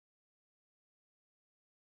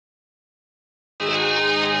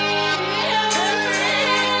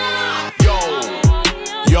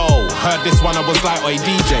heard this one, I was like, oi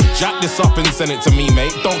DJ, jack this up and send it to me,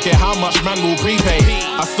 mate. Don't care how much man will prepay.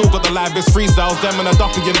 I still got the livest freestyles, them and a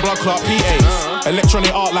duppy in blood clot PAs.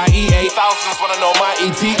 Electronic art like EA, thousands wanna know my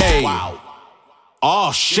ETA. Wow.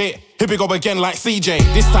 Oh shit, here we go again like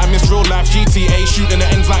CJ. This time it's real life GTA, shooting the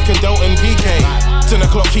ends like a Delton PK. 10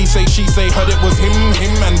 o'clock he say, she say, heard it was him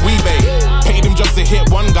and Weebay. Paid him just to hit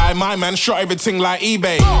one guy, my man shot everything like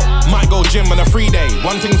eBay. Might go gym on a free day,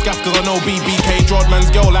 one thing's gaff cause I know BBK. Drawed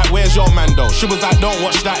man's girl like, where's your man though? She was like, don't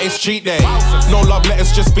watch that, it's cheat day. No love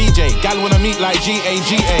letters, just BJ. Gal wanna meet like GA.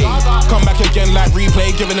 Come back again like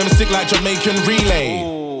replay, giving them sick like Jamaican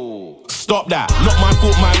relay. Stop that, not my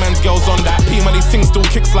fault, my man's girl's on that. P-Money thing still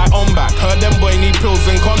kicks like on back. Heard them boy need pills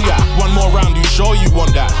and cognac. One more round, you sure you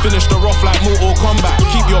want that? Finish the rough like Mortal Kombat.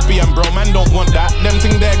 Keep your BM bro, man don't want that. Them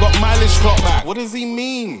thing there got mileage clock back. What does he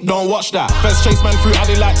mean? Don't watch that. First chase man through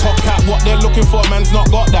Addy like Top Cat. What they're looking for, man's not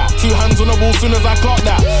got that. 2 hands on the wall soon as I clock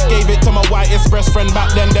that. Gave it to my white express friend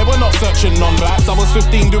back then. They were not searching non-blacks. I was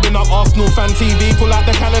 15 doing up Arsenal fan TV. Pull out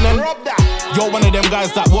the cannon and rob that. You're one of them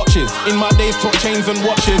guys that watches. In my days, talk chains and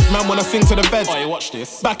watches. Man wanna sing to the feds. Oh, you watch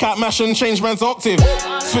this. Back out mash and change man's octave.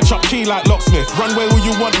 Switch up key like locksmith. Run where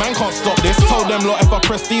you want, man can't stop this. Told them lot if I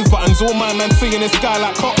press these buttons, all my man singing in sky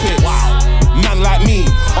like cockpits. Wow. Man like me,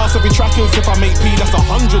 ask every trackers if I make P. That's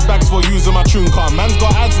 100 bags for using my tune car. Man's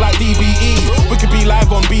got ads like DBE. We could be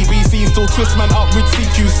live on BBC, still twist man up with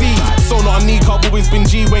CQC. So not a Nick, I've always been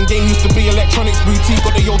G. When game used to be electronics boutique.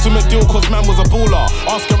 Got the ultimate deal cause man was a baller.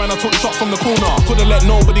 Ask around, I took shots from the corner. Couldn't let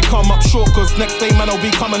nobody come up short cause next day man I'll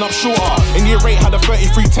be coming up shorter. In year 8 had a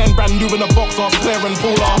 3310 brand new in the box. Ask Claire and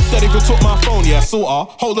Paula. Said if you took my phone, yeah,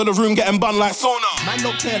 sorta. Whole of the room getting bun like sauna. Man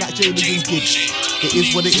don't care that James is good. It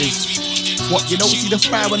is what it is. What, you don't see the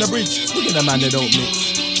fire on the bridge? Speaking of man, they don't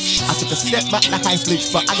mix. I took a step back like I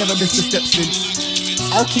glitched, but I never missed a step since.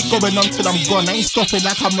 I'll keep going on till I'm gone, I ain't stopping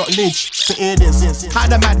like I'm not Lidge. So hear this,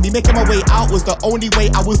 kinda mad, me making my way out was the only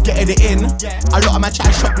way I was getting it in. A lot of my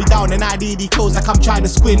chat shot me down and I nearly close like I'm trying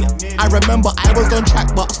to squint. I remember I was on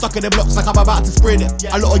track but stuck in the blocks like I'm about to sprint.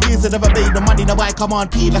 A lot of years I never made the money, now I come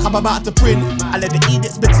on P like I'm about to print. I let the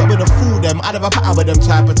idiots mix up with the fool them, I never pattern with them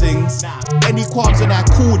type of things. Any qualms and I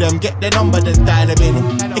call them, get their number then dial them in.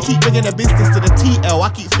 They keep bringing the business to the TL,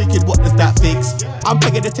 I keep thinking what does that fix? I'm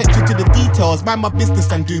paying attention to the details, mind my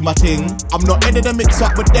business and do my thing. I'm not in the mix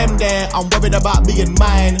up with them there, I'm worried about being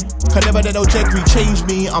mine. Cause never let no Jegri change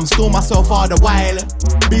me, I'm still myself all the while.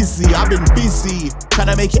 Busy, I've been busy, trying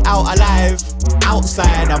to make it out alive.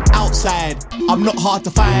 Outside, I'm outside, I'm not hard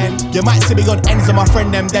to find. You might see me on ends of my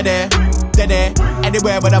friend them dead there.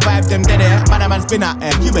 Anywhere with a vibe them dead there. Man, a man's been out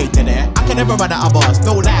there, you ain't dead there. I can never run out of bars,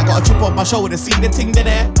 no lie, got a chip on my shoulder, see the ting dead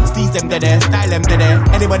there. Steez them dead there, style them dead there.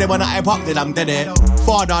 Anybody wanna hype up, then I'm dead there.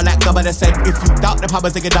 Father like double S said, if you doubt the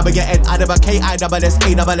powers, they can double your head. I never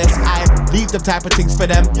KISSASSI. Leave them type of things for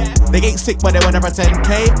them. They ain't sick but they wanna pretend.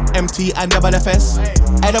 KMT and double FS.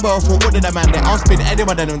 Edible for all of them man there. I'll spin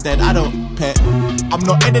anyone of them dead, I don't pet. I'm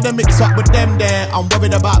not in the mix up with them there, I'm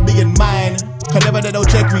worried about being mine. Cause never let no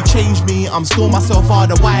Jegri change me, I'm still myself all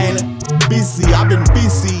the while. Busy, I've been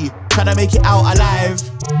busy, trying to make it out alive.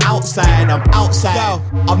 Outside, I'm outside. Yo,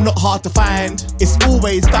 I'm not hard to find. It's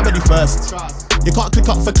always family first. You can't click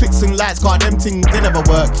up for clicks and lights, cause them things, they never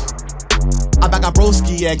work. I bag a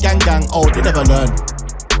broski, yeah, gang, oh, they never learn.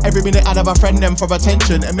 Every minute I have a friend them for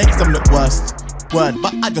attention, it makes them look worse. Word,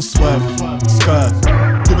 but I just swerve, skirt,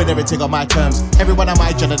 doing everything on my terms. Everyone on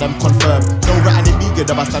my journey them confirm. No rat and it be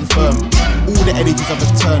good, I stand firm. All the energies of a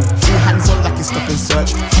turn, all hands on like it's stop and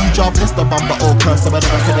search. You jobless, the bumper or curse, I'm never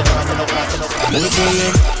said it,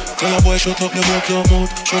 Tell a boy shut up your block your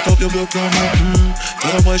mouth, shut up your block your mouth.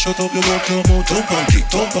 Tell a boy shut up your block your mouth, don't punk it.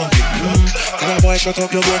 Tell a boy shut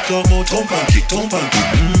up your block your mouth, don't punk it.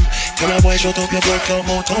 Tell a boy shut up your block your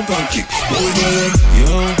mouth, don't punk it.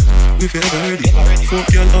 Yo, we feel ready.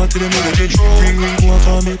 Fuck y'all out to them nigga jelly. Ring, go and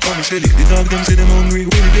call me Tommy Shelly. The dog them say them hungry,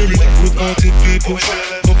 with the belly. Good hearted people,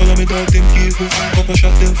 couple of me dog them evil. Couple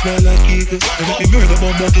shot them fly like eagles. They make me murder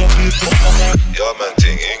bomb black people. Yeah man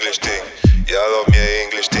ting, English ting. Yeah, I love me a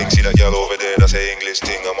English thing. See that girl over there, that's a English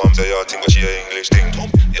thing. Her mom say yeah, think but she a English thing.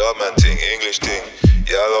 Yeah, man thing, English thing.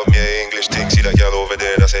 Yeah, I love me a English thing. See that girl over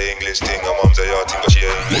there, that's a English thing. Her mom say yeah, think but she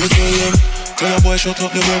a English thing. Tell a boy shut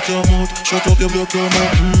up your block your mouth, shut up your block your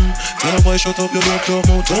mouth. Tell a boy shut up your block your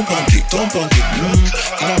mouth, don't punk it. Tell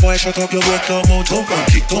a boy shut up your block your mouth, don't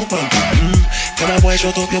punk it. Tell a boy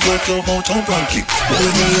shut up your block your mouth, don't punk it.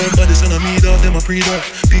 Body son of me dog, them a pre-dog.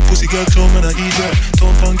 Big pussy girl clown man a idiot.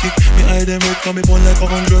 Don't punk it, me eye them red, come me bun like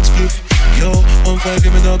 100 spliff. Yo, 1-5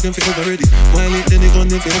 give me dog them forever ready. While it then they gun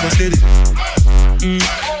them forever steady.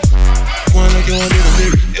 One like you want them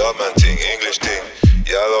ready. Yeah man ting, English thing.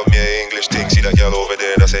 Yeah, I love me a English thing. See that girl over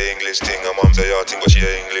there, that's a English thing. Her mum say, yeah, think what she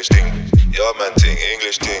a English thing. Yeah, man thing,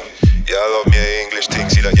 English thing. Yeah, I love me a English thing.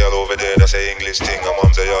 See that girl over there, that's a English thing. Her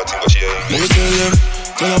mum say, yeah, think what she a English thing.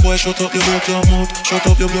 Tell a boy shut up, you broke your mouth. Shut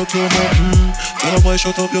up, you broke your mouth. Tell a boy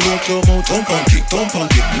shut up, you broke your mouth. Don't panic, don't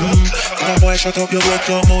panic. Tell a boy shut up, you broke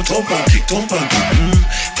your mouth. Don't panic, don't panic.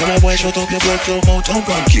 Tell a boy shut up, you broke your mouth. Don't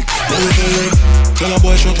panic. Tell a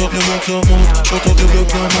boy shut up, you broke your mouth. Shut up, you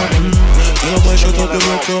broke your mouth. Tell a boy shut up, you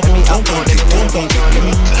broke your mouth. Don't panic, don't panic.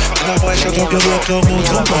 Tell a boy shut up, you broke your mouth.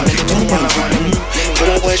 Don't panic, don't panic. Tell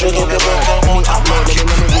a boy shut up, you broke your mouth. Don't panic.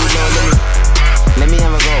 Let me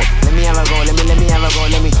have a go, let me have a go, let me have a go,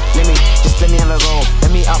 let me just let me have a go,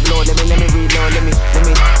 let me upload, let me reload, let me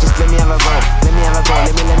just let me have a go, let me have a go,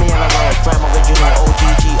 let me have a go, Prime original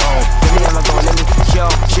OGGO, let me have a go, let me,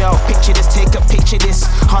 yo, picture this, take a picture this,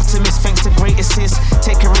 hard to miss thanks to great assist,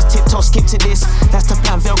 take a risk, tiptoe, skip to this, that's the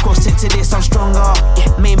plan, Velcro, stick to this, I'm stronger,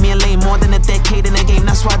 made me a lane, more than a decade in the game,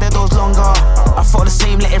 that's why they're those longer, I felt the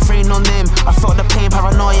same, let it rain on them, I felt the pain,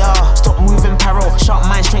 paranoia, stop moving paro, sharp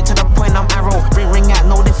mind straight to the point, I'm arrow, ring out,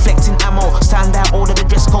 no deflecting ammo. Stand out, order the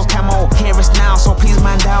dress code camo. Hear us now, so please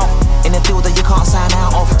mind out. In a deal that you can't sign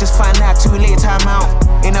out of. Just find out, too late, time out.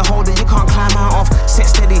 In a hole that you can't climb out of.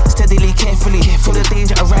 Set steady, steadily, carefully. Feel the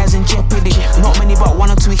danger, arise in jeopardy. Not many, but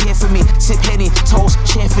one or two here for me. Sip Henny, toast,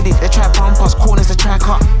 cheerfully. They try bump us, corners the track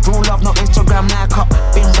up. Rule love, no Instagram like up.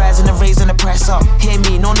 Been rising and raising the price up. Hear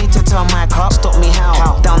me, no need to turn my cup. Stop me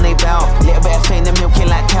how? Down they bow. Little bit of fame, they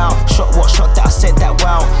milking like cow. Shot what shot that I said that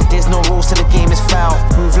wow. There's no rules to the game, it's foul.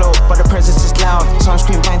 Move low, but the presence is loud. Some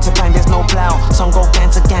scream bang to bang, there's no plow. Some go gang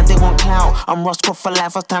to gang, they want clout. I'm Roscoe for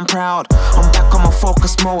life, I'm proud. I'm back on my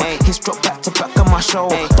focus mode. Hits drop back to back on my show.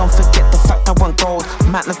 Don't forget the fact I want gold.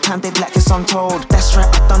 Man of time, they like it's untold. That's right,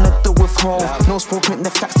 I done the do with whole. No small print,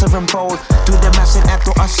 the facts are in bold. Do the maths and add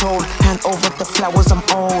what I sold. Hand over the flowers, I'm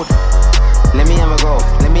old. Let me have a go,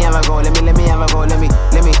 let me have a go, let me have a go, let me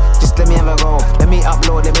just let me have a go, let me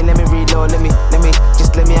upload, let me reload, let me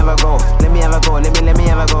just let me have a go, let me have a go, let me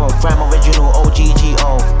have a go, Prime original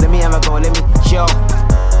OGGO, let me have a go, let me yo.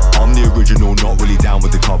 I'm the original, not really down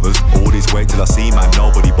with the covers. All this wait till I see, man,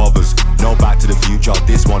 nobody bothers. No Back to the Future,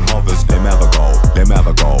 this one hovers. Let me have a go, let me have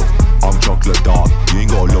a go. I'm chocolate dark, you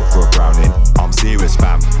ain't gotta look for a browning. I'm serious,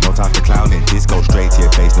 fam, no time for clowning. This goes straight to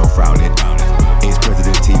your face, no frowning. It's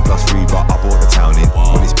President T plus 3, but I bought the town in.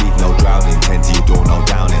 When it's beef, no drowning, 10 to your door, no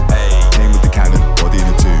downing. Came with the cannon, body in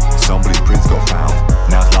the tube. Somebody's prince got found,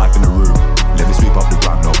 now it's life in the room. Let me sweep up the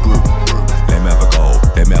ground, no broom. Let me have a go,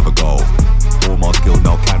 let me have a go. Almost killed,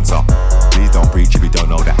 no cancer. Please don't preach if you don't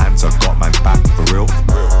know the answer. Got man's back, for real?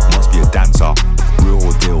 Must be a dancer. Real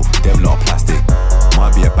or deal, them lot of plastic.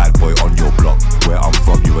 Might be a bad boy on your block. Where I'm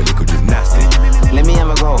from, you a little gymnastic. Let me have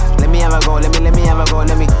a go, let me have a go, let me have a go,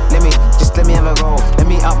 let me just let me have a go. Let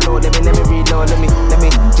me upload, let me reload, let me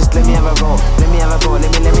just let me have a go. Let me have a go,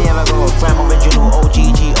 let me have a go. Prime original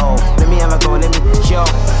OGGO. Let me have a go, let me yo.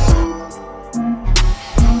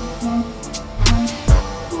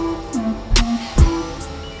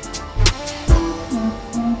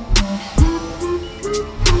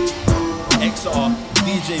 XR,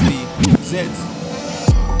 DJB, Zeds.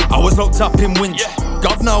 I was locked up in Winch.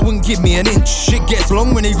 Governor wouldn't give me an inch. Shit gets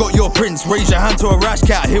long when you got your prince. Raise your hand to a rash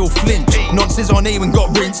cat, he'll flinch. Nonsense on aim and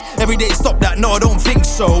got rinsed. Every day stop that, no I don't think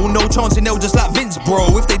so. No chance in hell just like Vince,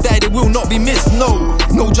 bro. If they die they will not be missed, no.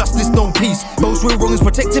 No justice, no peace. Most real wrongs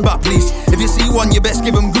protected by police. If you see one you best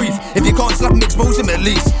give him grief. If you can't slap him, expose him at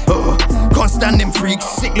least. Can't stand them freaks.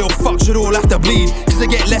 Sick little fucks should all have to bleed. Cause they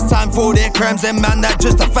get less time for their crimes and man that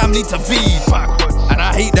just a family to feed. And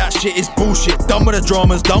I hate that shit, it's bullshit. Done with the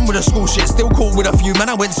dramas, done with the school shit. Still cool with a few man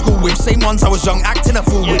I went to school with. Same ones I was young, acting a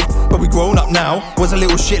fool with. But we grown up now, was a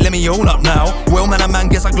little shit, let me own up now. Well man, a man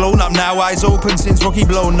guess I grown up now. Eyes open since Rocky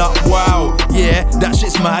blown up, wow. Yeah, that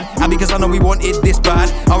shit's mad, and because I know we wanted this bad.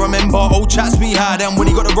 I remember old chats we had, and when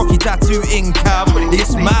he got the Rocky tattoo in cab.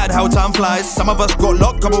 It's mad how time flies, some of us got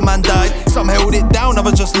locked, couple man died. Some held it down,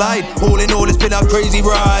 others just lied. All in all, it's been a crazy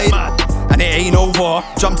ride. And it ain't over,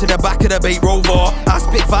 jump to the back of the bait rover. I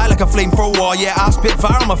spit fire like a flamethrower, yeah I spit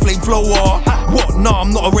fire, I'm a flamethrower. What? Nah,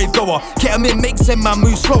 I'm not a rave goer. Get 'em in, makes them man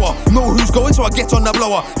move slower. Know who's going, so I get on the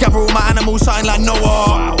blower. Gather all my animals, sign like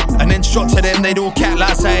Noah. And then shot to them, they'd all cat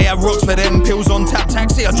like say I have rocks for them. Pills on tap,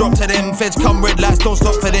 taxi, I drop to them. Feds come, red lights, don't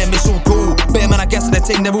stop for them. It's all cool, better man I guess at the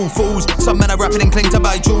sing, they're all fools. Some men are rapping and cling to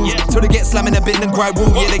buy jewels, till they get slammed in a bin and cry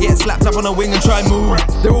wool. Yeah, they get slapped up on a wing and try move.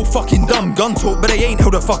 They're all fucking dumb, gun talk, but they ain't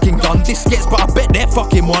held a fucking gun. This gets, but I bet they're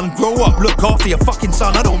fucking one. Grow up, look after your fucking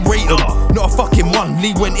son, I don't rate them. Not a fucking one.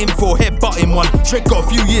 Lee went in for headbutting one. Trick got a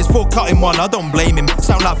few years for cutting one, I don't blame him.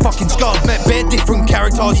 Sound like fucking skull. Met bare different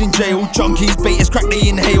characters in jail. Junkies, baiters, crack, they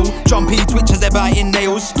inhale. Jumpy, twitchers, they're biting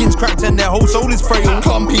nails. Skins cracked and their whole soul is frail.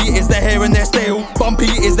 Clumpy is their hair and their stale. Bumpy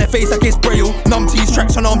is their face like it's braille. Numpties,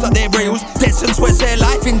 tracks on arms like their rails. Debts and sweats their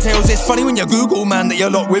life entails. It's funny when you Google man that you're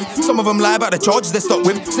locked with. Some of them lie about the charges they're stuck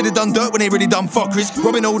with. Say they done dirt when they really done fuckeries.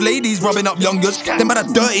 Robbing old ladies, rubbing up youngers. Them man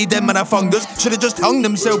are dirty, them man are fungus. Should've just hung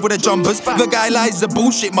themselves with the jumpers. The guy lies, he's a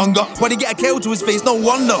bullshit monger. Why did he get a kill to his face? No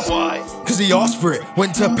wonder. Why? Cause he asked for it.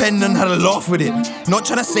 Went to a pen and had a laugh with it. Not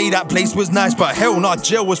trying to say that place was nice, but hell nah,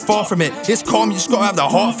 jail was far from it. It's calm, you just gotta have the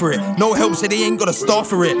heart for it. No help, say they ain't got a star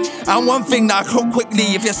for it. And one thing that I clock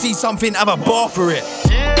quickly, if you see something, have a bar for it.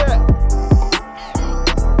 Yeah.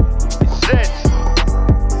 Zeds.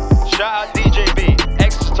 Shout out DJB,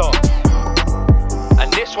 X-Star.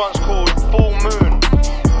 And this one's called Full Moon.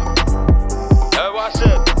 Heard what I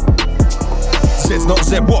said? Zed's not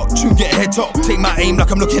Zed what? Tune get a head top. Take my aim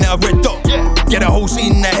like I'm looking at a red dot. Yeah. Get a whole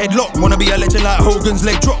scene in the headlock. Wanna be a legend like Hogan's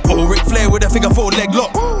leg drop. Or Ric Flair with a figure 4 leg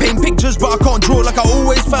lock. Paint pictures but I can't draw like I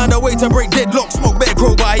always find a way to break deadlock. Smoke bear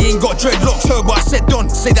crow but I ain't got dreadlocks. Heard what I said done.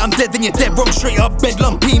 Say that I'm dead then you're dead wrong. Straight up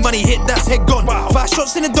bedlam. P money hit that's head gone. 5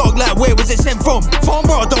 shots in the dog like where was it sent from? Farm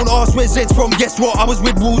bro don't ask where Zed's from. Guess what? I was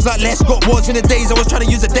with wolves like Les Scott was in the days I was trying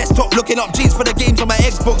to use a desktop. Looking up G's for the games on my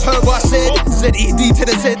Xbox. Heard what I said? Z-E-D to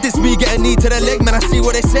the Z. This me get a knee to the leg. Man I see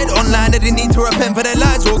what they said online. They didn't need to repent for their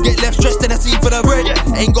lies or get left stressed in a sea for the bread.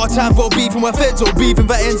 Ain't got time for beefing with feds or beefing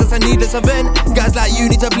for ends. That's a needless event. Guys like you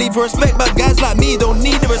need to bleed for respect, but guys like me don't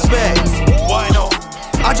need the respect. Why not?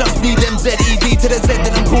 I just need them Z-E-D to the Z.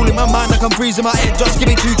 Then I'm cooling my mind like I'm freezing my head. Just give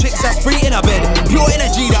me 2 chicks that's free in a bed. Pure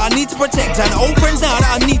energy that I need to protect, and old friends now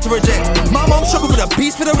that I need to reject. My mom struggled with a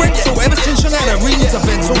piece for the rent, so ever since she had a Reed's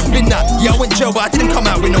event, so spin that. Yeah, I went jail but I didn't come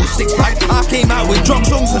out with no 6-pack. I came out with drug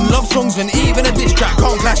songs and love songs and even a diss track.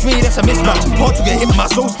 Can't clash me, that's a mismatch. Hard to get hit, my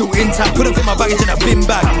soul still intact. Couldn't fit my baggage in a bin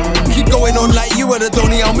bag. Keep going on like you were the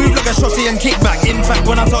Donny. I'll move like a shotty and kick back. In fact,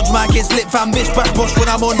 when I touch my kids lit fam, bitch bash boss. When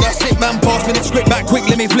I'm on that sick man, pass me the script back quick.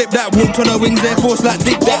 Let me flip that. Walked on the wings, Air Force like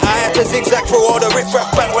Dick that. I had to zigzag through all the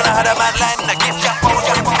riff-raff back when I had a mad line and a gift gap.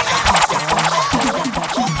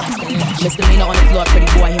 Misdemeanor on the floor,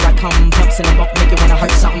 pretty boy, here I come. Pumps in the buck, make you wanna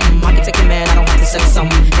hurt something. I can take a man, I don't have to say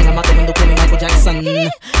something. Hang I'm out the window, call me Michael Jackson.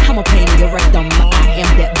 I'm a pain in your rectum. I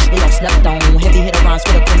am that bitch they all slept on. Heavy hitter rhymes,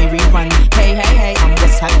 for the call me rerun. Hey, hey, hey, I'm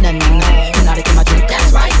what's happening. Hypnotic in my drink,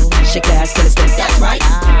 that's right. Shake your ass till it's straight, that's right.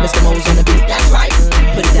 Mr. Mo's on the beat, that's right.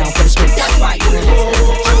 Put it down for the straight, that's right. Come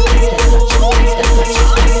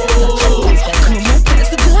on, pass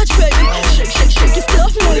the Dutch, baby. Shake, shake, shake your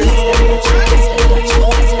stuff, ladies.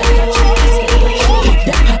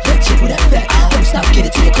 Pop that chick with that fat. Don't stop, get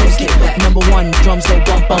it till your clothes get wet. Number 1, drums go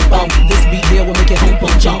bump, bump, bump. This beat here will make it home,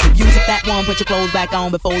 boom, jump. Use a fat one, put your clothes back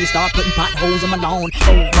on before you start putting potholes in my lawn.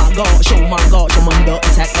 Oh my God, show my God, you're under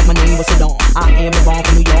attack like my name was Saddam. I am the bomb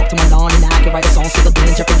from New York to my lawn, and I can write a song so the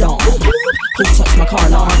band Jeffrey Dawn. Who touched my car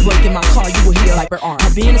alarm? Breaking my car, you will hear like her arm.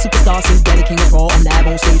 I've been a superstar since Daddy King of Raw. I'm live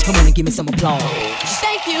on stage, come on and give me some applause.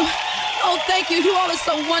 Thank you. Oh, thank you. You all are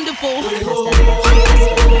so wonderful. Come on,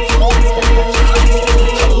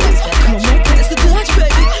 pass the Dutch,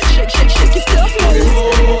 baby. Shake, shake, shake your stuff, ladies.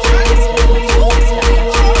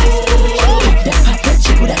 Pop that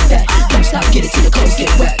chick with that fat. Don't stop, get it till your clothes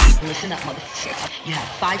get wet. Listen up, motherfucker. You have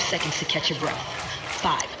 5 seconds to catch your breath.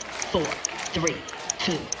 5, 4, 3,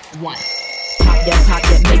 2, 1. Pop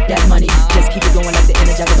that, make that money. Just keep it going like the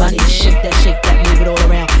Energizer Bunny. Shake that, move it all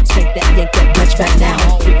around. Spank that, yank that, Dutch back now.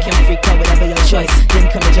 Freak him, freak her, whatever your choice. Then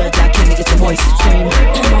come and judge, I came to get your moist. Scream,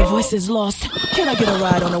 and my voice is lost. Can I get a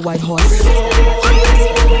ride on a white horse? Come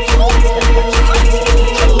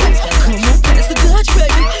on, pass the Dutch,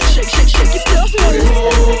 baby. Shake, shake, shake your stuff, ladies.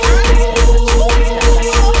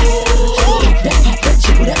 Pop that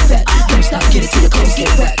chick with that fat. Don't stop, get it till your clothes get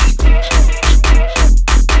wet.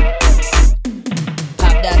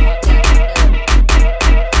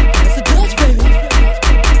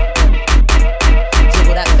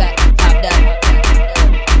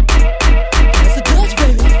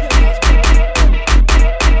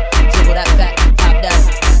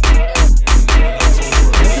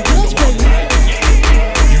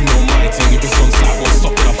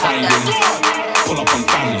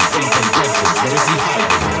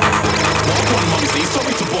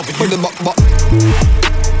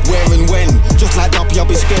 Where and when, just like Duppy, I'll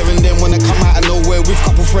be scaring them when I come out of nowhere with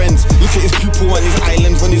couple friends. Look at his pupil on his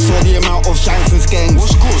island when he saw the amount of shanks and skanks.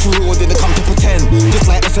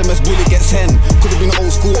 SMS bullet gets hen. Could've been old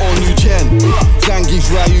school or new gen. Zangief,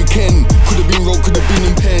 Ryu, Ken. Could've been road, could've been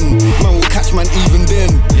in pen. Man will catch man even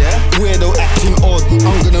then. Weirdo acting odd,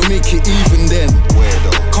 I'm gonna make it even then.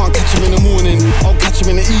 Can't catch him in the morning, I'll catch him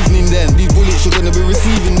in the evening then. These bullets you're gonna be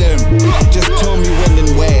receiving them. Just tell me when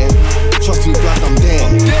and where. Trust me, blood, I'm there.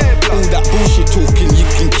 All that bullshit talking, you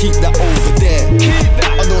can keep that over there.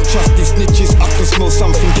 I don't trust these snitches, I can smell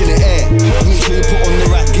something in the air. Make sure you put on the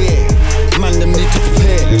right gear. Man, them need to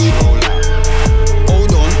prepare.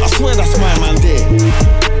 Hold on, I swear that's my man there.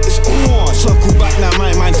 It's on, circle back now,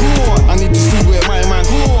 my man, go on. I need to see where my man,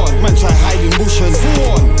 go on. Man try hiding bush and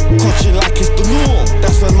go on. Clutching like it's the norm.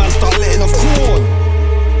 That's when man start letting off corn.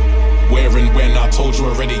 Where and when, I told you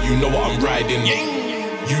already, you know what I'm riding.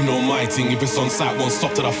 You know my thing, if it's on site, won't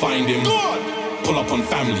stop till I find him. Pull up on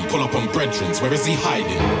family, pull up on brethren, where is he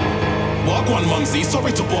hiding? Wagwan mumsy,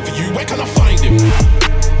 sorry to bother you, where can I find him?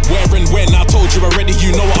 Where and when, I told you already,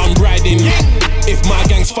 you know what I'm riding. If my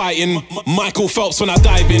gang's fighting, Michael Phelps when I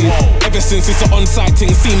dive in. Ever since it's an on-site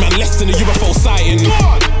thing, seen man less than a UFO sighting.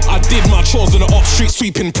 I did my chores on the off street,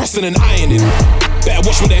 sweeping, pressing and ironing. Better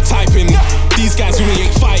watch what they're typing. These guys really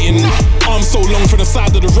ain't fighting. Arms so long from the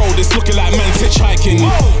side of the road, it's looking like man's hitchhiking.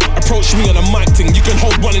 Approach me on a mic thing, you can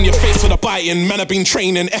hold one in your face for the biting. Man, I've been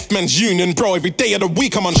training, F-man's union, bro. Every day of the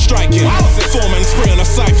week I'm on striking. 4-man spray on a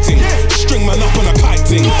scythe thing, string man up on a kite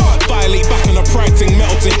thing. Violate back on a pride thing,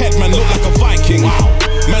 metal to head, man look like a Viking.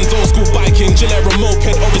 Man's old school biking, Gillette moped,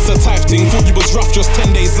 or it's a type thing. Thought you was rough just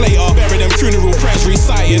 10 days later. Bury them funeral prayers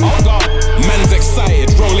reciting. Man's excited,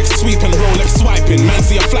 Rolex sweep and Rolex swiping. Man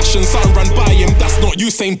see a flash and something run by him. That's not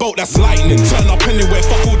Usain Bolt, that's lightning. Turn up anywhere,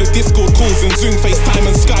 fuck all the Discord calls and Zoom, FaceTime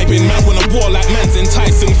and Skyping. Man wanna war like man's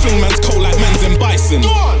enticing. Fling man's cold like man's in bison.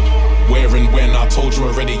 Where and when, I told you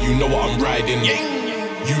already, you know what I'm riding.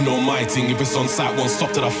 You know my thing, if it's on site, won't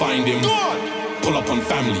stop till I find him. Pull up on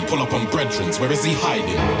family, pull up on brethren, where is he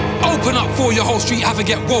hiding? Open up for your whole street, have a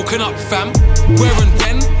get woken up, fam. Where and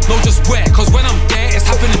when? No, just where, cause when I'm there, it's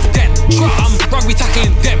happening then. I'm rugby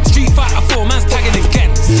tackling them. Street Fighter 4, man's tagging again.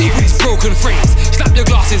 Serious broken frames, slap your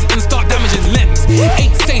glasses and start damaging lens.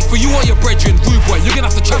 Ain't safe for you or your brethren, rude boy, you're gonna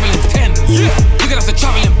have to travel in tens. You're gonna have to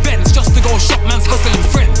travel in Benz just to go shop, man's hustling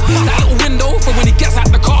friends. That little window from when he gets out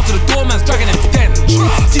the car to the door, man's dragging him dens.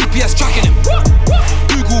 GPS tracking him,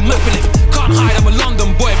 Google mapping him. Can't hide, I'm a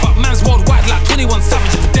London boy, but man's worldwide like 21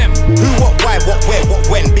 Savage and them. Who, what, why, what, where, what,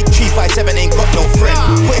 when? Big 357 ain't got no friend.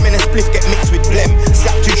 Put him in a spliff, get mixed with blem.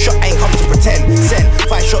 Slap 2 shot, ain't come to pretend. Send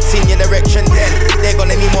 5 shots in your direction, then they're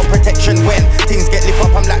gonna need more protection when things get lit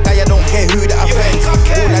up. I'm like, I don't care who that offends.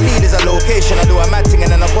 All I need is a location. I do a mad thing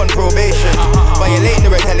and then I'm on probation. Violating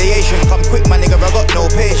the retaliation. Come quick, my nigga, I got no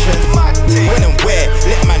patience. When and where,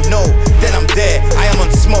 let man know, then I'm there. I am on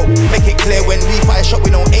smoke. Make it clear when we fire shot, we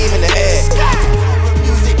don't aim in the air.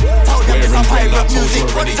 Told them this a pirate music.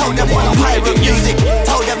 Told them what a pirate music.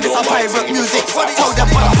 Told them this a pirate music. Told them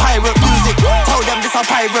what a pirate music. Told them this a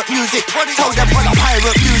pirate music. Told them what a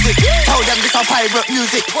pirate music. Told them this a pirate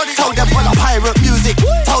music. Told them what a pirate music.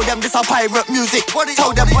 Told them this a pirate music.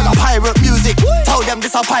 Told them what a pirate music. Told them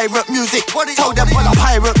this a pirate music. Told them what a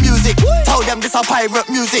pirate music. Told them this a pirate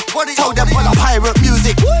music. Told them what a pirate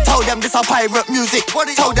music. Told them this a pirate music.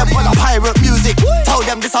 Told them what a pirate music. Told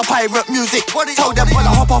them this a pirate music. Told them when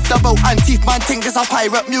I hop off the boat and teeth man think this a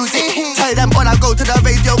pirate music. Tell them when I go to the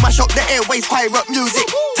radio, mash up the airways, pirate music.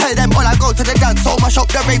 Tell them when I go to the dance hall, mash up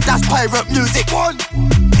the rave, that's pirate music.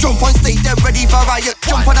 Jump on stage, they're ready for riot.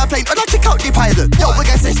 Jump on a plane and I check out the pilot. Yo, we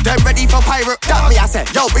get this, they're ready for pirate. That me I said,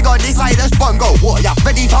 yo, bring on this silence, bongo. What ya?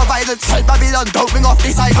 Ready for violence? Tell Babylon, don't ring off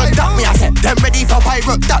this island. That me I said, them ready for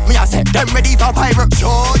pirate. That me I said, them ready for pirate.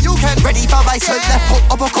 Sure you can. Ready for bison, left hook,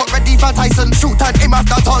 uppercut, ready for Tyson. Shoot and aim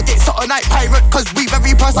after target, something like pirate. Cause we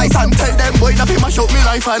very precise and tell them, boy, nothing mash up me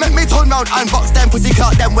life. And let me turn round and box them pussy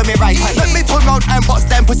clout them with me right hand. Let me turn round and box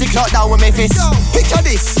them pussy clout down with me fist. Picture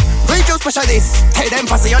this, radio specialist. Tell them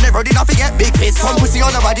pussy on the road, enough to get big fist. Some pussy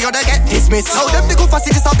on the body, on the get dismissed. Now them nigga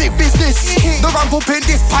fussy, this a big business. The ramp up in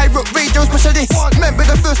this pirate radio specialist. Remember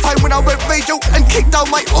the first time when I went radio and kicked down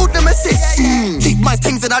my old nemesis. Keep my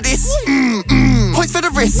things in a this. Points for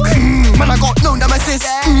the risk. Man, I got no nemesis.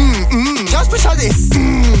 Just specialist.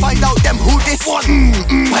 Find out them who this one.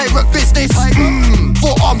 Pirate business.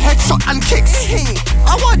 Forearm headshot and kicks.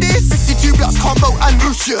 I want this. 52 blocks combo and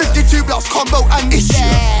Lucia. 52 blocks combo and issue.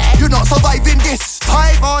 You're not surviving this.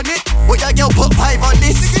 5 on it. What your girl put 5 on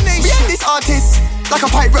this? Me and this artist. Like a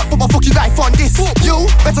pirate, put my fucking life on this. You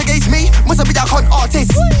better gaze me. Must be that con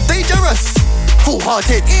artist. Dangerous.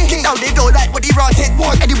 Full-hearted. Kick down the door like what he rotted.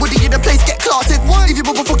 Anybody in the place get clotted. Leave your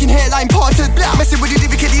motherfucking hairline parted. Messing with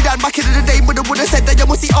the kiddy down back in the day. Would've said that your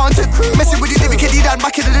must see on to crew. Messing with the lyric, Eddie Dan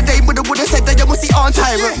back in the day, would've said that you must see on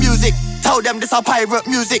pirate music. Tell them this our pirate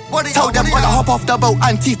music. Tell them when I hop off the boat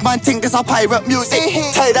and teeth man think this our pirate music.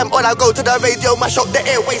 Tell them when I go to the radio, mash up the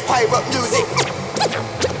airways, pirate music.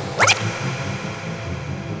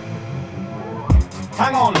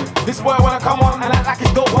 Hang on, this boy wanna come on and act like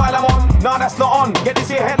it's dope while I'm on. Nah, that's not on. Get this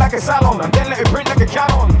here head like a salon and then let it print like a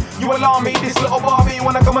cannon. You alarm me, this little Barbie. You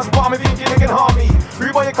wanna come and spot me, thinking you can harm me.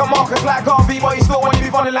 Rude boy, you can Marcus like Garvey, but you still want to be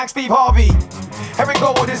funny like Steve Harvey. Here we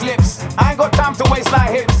go with his lips. I ain't got time to waste like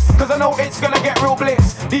hips, cause I know it's gonna get real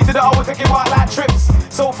blitz. These are the hours taking white like trips.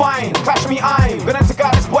 So fine, clash me, I'm gonna take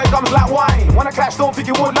out this boy comes like wine. Wanna clash, don't think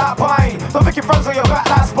you would like pine. Don't think your friends on your back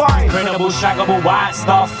like spine. Incredible, shaggable white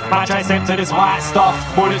stuff. My tricep to this white stuff.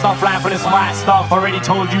 Bullets are flying for this white stuff. Already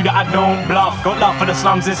told you that I don't bluff. Got love for the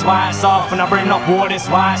slums, this white stuff. And I bring up war, this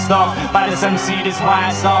white stuff. By this MC, this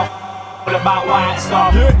white stuff. All about white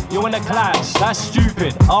stuff. You wanna clash? That's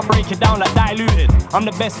stupid. I'll break it down like diluted. I'm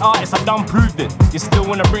the best artist, I done proved it. You still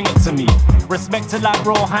wanna bring it to me? Respect to like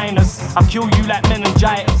Royal Highness. I kill you like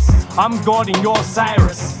meningitis. I'm God and you're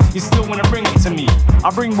Cyrus. You still wanna bring it to me?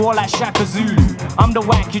 I bring war like Shaka Zulu. I'm the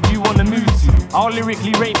whack kid you wanna move to. I'll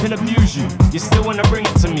lyrically rape and abuse you. You still wanna bring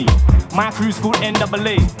it to me? My crew's called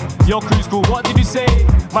NAA. Your crew's called what did you say?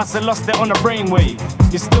 Must have lost it on the brainwave.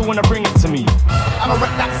 You still wanna bring it to me? And I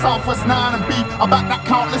wreck that Southwest 9 and beef. I back that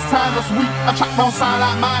countless times this week. I track round sound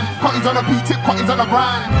like mine. Cotties on the P-tip, cotties on the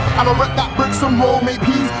grind. And I wreck that bricks and roll, make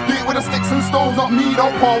peas. Do it with the sticks and stones, not me.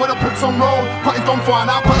 Don't pour with the bricks and roll. Cotties gone far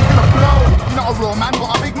now, cotties gonna blow. Not a real man,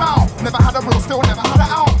 got a big mouth. Never had a real, still never had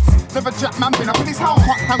an ounce. Never jack man, been up in his house.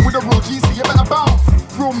 Can't hang with a real GC, you better bounce.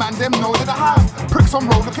 Real man, them know that I have. Pricks on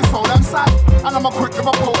road, looking so damn sad. And I'm a quick of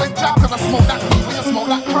a potent jab, cause I smoke that weed when you smoke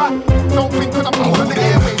that crack. Don't think cause I'm over the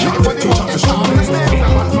airways. Everybody won't get down in the stairway.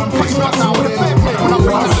 Put him not down with a flip plate. When I'm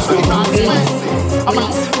bringing the city down his face. I'm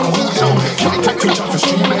out,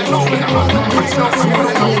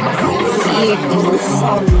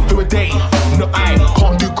 do a day, no I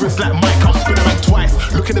can't do Chris like Mike. I'm spinning man twice,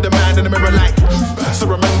 looking at the man in the mirror like. So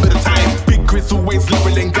remember the time, big Chris always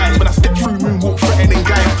leveling guys. When I step through moonwalk threatening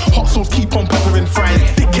guys. Hot sauce keep on peppering fries.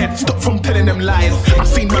 Dickhead, stop from telling them lies. I've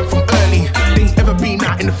seen man from early, they ain't ever been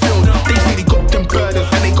out in the field. They say they got them burdens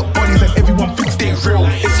and they got bodies and everyone thinks they're real.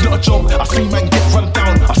 It's not a joke, I see man get run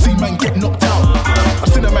down, I see man get knocked out. I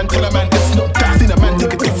seen a man tell a man it's not that, I seen a man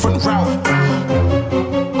take a different route.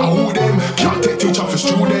 I hold them, can't take teacher for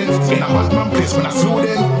students. In a bad man place when I slow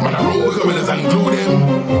them, man I roll with gorillas and glue them.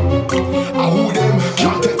 I hold them,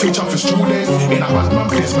 can't take teacher for students. In a bad man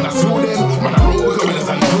place when I slow them, man I roll with gorillas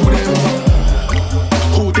and glue them.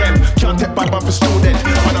 Hold them, can't take bad man for students.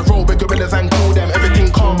 Man I roll with gorillas and glue them.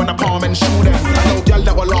 Everything calm when I palm and shoot them. I know y'all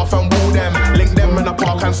that will laugh and woo them. Link them in the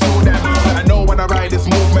park and slow them. But I know when I ride this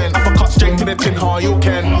movement, if I cut straight to the chin, how you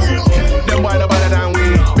can. Them boy no better than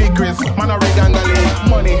we. Big Chris, man I rig and galley.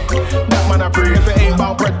 Money, that man I breathe. If it ain't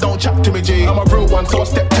about bread, don't chat to me, G. I'm a real one, so I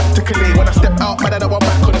step tactically. When I step out, man I know I'm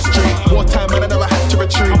back on the street. Wartime, man I never had to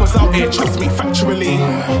retreat. I was out here, trust me, factually.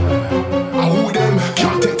 I hold them,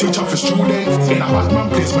 can't take teacher for students. In a bad man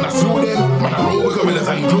place, when I slow them, man I roll with gorillas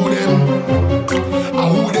and glue them. I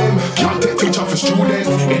hold them, can't take teacher for students.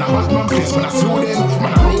 In a bad man place, when I slow them,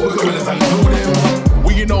 man I roll with gorillas and glue them.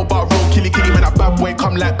 What you know about real killy killy, man a bad boy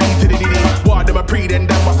come like B to the diddy. Why them a pre, then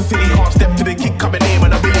that was the city. Can't step to the kick, come and name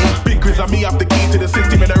and a billy. Big Chris and me have the key to the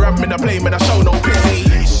system. In a ramp, in a play, man I show no pity.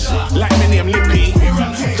 Like me name Lippy,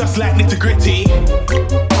 just like nitty gritty.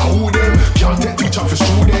 I hold them, can't take teacher for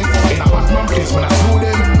students. In a bad man place, when I slow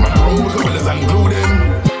them, man I roll with gorillas and glue them.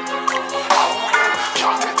 I hold them,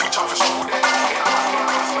 can't take teacher for students.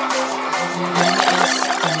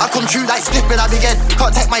 I come true like slipping at the head.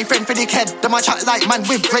 Can't take my friend for the kid. Them I chat like man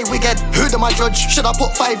with grey wig head. Who them I judge? Should I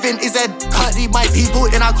put 5 in his head? Can't leave my people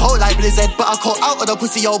in a cold like blizzard. But I caught out of the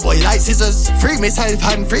pussy old boy like scissors. Free myself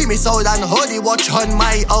and free me soul and holy watch on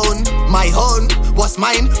my own. My own, what's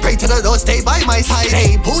mine? Pray to the Lord, stay by my side.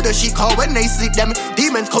 They pull the sheet call when they sleep. Them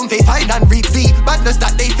demons come, they find and reap thee. Badness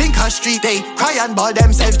that they think are street. They cry and bar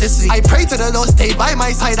themselves to sleep. I pray to the Lord, stay by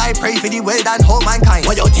my side. I pray for the world and whole mankind.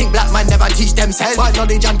 What you think black man never teach themselves? But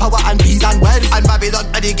knowledge and power and peace and wealth. And Babylon,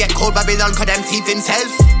 they get cold Babylon, cause them teeth himself.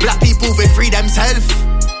 Black people will free themselves.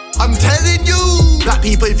 I'm telling you, black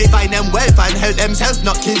people if they find them wealth and help themselves,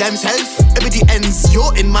 not kill themselves. Everybody ends,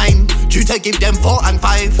 you're in mine. Due to give them 4 and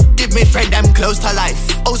 5. Give me friend them close to life.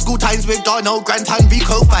 Old school times with Darno, Grant and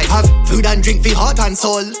Rico fight. Have food and drink for heart and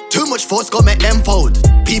soul. Too much force go make them fold.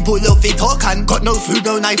 people love they talk and got no food,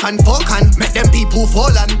 no knife and fork and make them people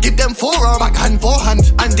fall and give them forearm, backhand,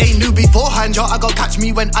 forehand. And they knew beforehand, yo, I got catch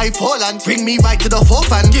me when I fall and bring me right to the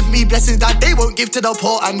forefront. Give me blessings that they won't give to the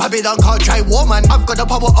poor and Babylon can't try war, man. I've got the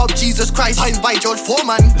power of Jesus Christ, signed by George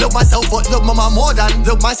Foreman. Love myself but love mama more than,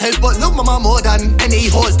 love myself but love mama more than any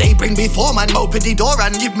horse they bring before, man. Open the door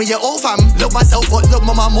and give me your all, fam. Love myself but love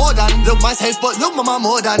mama more than, love myself but love mama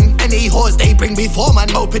more than any horse they bring before, man.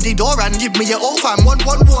 Open the door and give me your all, fam. One.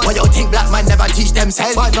 Why you think black man never teach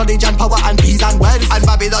themselves? By knowledge and power and peace and wealth. And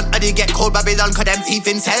Babylon, and they get cold Babylon, cause them thief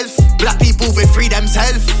himself. Black people will free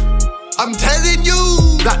themselves. I'm telling you,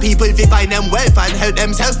 black people if they find them wealth and help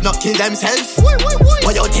themselves, not kill themselves.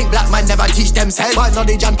 Why you think black man never teach themselves? By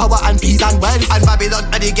knowledge and power and peace and wealth. And Babylon,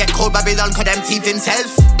 and they get cold Babylon, cause them thief himself.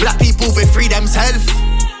 Black people will free themselves.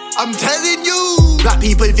 I'm telling you, black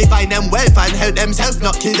people if they find them wealth and help themselves,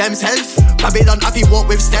 not kill themselves. Babylon happy walk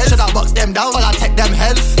with stealth, should I box them down while I take them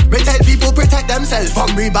health? We tell people protect themselves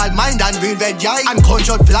from real bad mind and real red eye and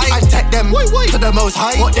controlled fly and take them to the most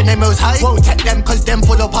high. What then the most high? Won't take them cause them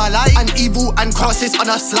full of our lie and evil and crosses on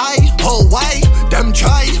a slide. Oh why? Them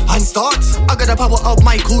try and start. I got the power of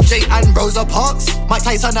Michael J and Rosa Parks, Mike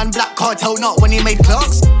Tyson and Black Cartel, not when he made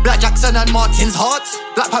clocks. Black Jackson and Martin's heart,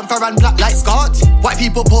 Black Panther and Black Light Scott. White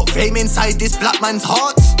people put flame inside this black man's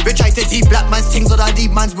heart. We try to deep black man's things or the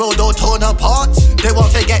deep man's world all torn apart. They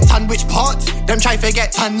won't forget tan which part. Them try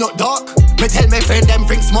forget tan not dark. Me tell me friend them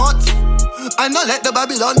think smart. And not let the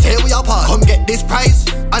Babylon tear we apart. Come get this prize.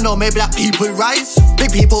 I know me black people rise.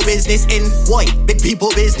 Big people business in white, big people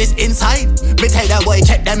business inside. Me tell that boy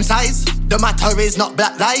check them size. The matter is not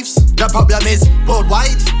black lives. The problem is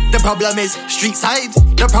worldwide. The problem is street side.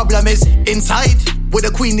 The problem is inside. Where the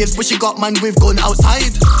queen lives, where she got man with gun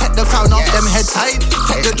outside. Take the crown off them head side.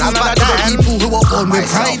 Take the jewels back to the people who are born with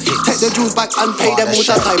pride. Take the jewels back and pay them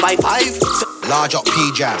multiply by 5. Large up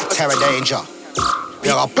P-Jam, Terror Danger.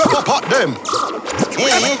 You're a pepper pot them.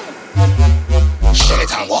 Yeah. Shell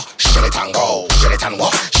it and what? Shell it and go. Shell it and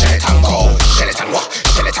what? Shell it and go. Shell it and what?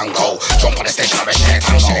 Shell it and go. Jump on the stage and shell it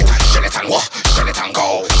and go. Shell it and what? Shell it and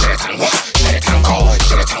go. Shell it and what? Shell it and go.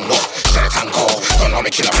 Shell it and what? Shell it and go. Don't know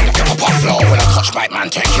me killer bring the pepper pot flow. When I touch my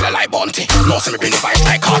man, turn killer like Bounty. No see me bring the vibes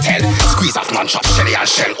like Cartel. Squeeze off non-shot, Shelly and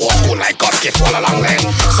Shell. Old school like God gift all along lane.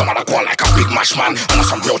 Some of the go like a big mash man. And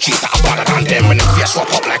some real cheese that are better than them. When the face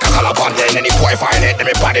swap up like a Taliban, then any boy violate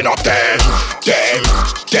them, me badding up them.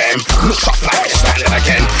 Look shot fly when you're standing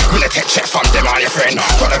again. When they take check from them on your friend.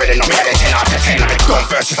 Don't really know me at 10 out of 10. I'm in gun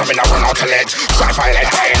versus I'm in a run out of lead. Try violate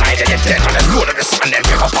high and I then you're dead. And then load of the sun and then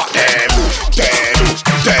pepper pot them.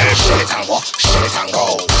 Shell it and what? Shell it and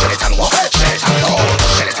go. Shell it and what? Shell it and go.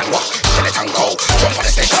 Shell it and what? Shell it and go. Jump on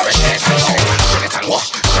the stage and shell it and go. Shell it and what?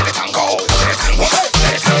 Shell it and go. Shell it and what?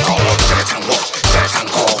 Shell it and go. Shell it and what? Shell it and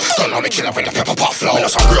go. Don't know me kill up with the pepper pot flow. We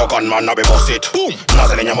know some real gunman, now we bust it. Boom.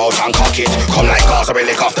 Nozzle in your mouth and cock it. Come like Gaza, we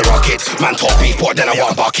lick off the rocket. Man talk beef, but then I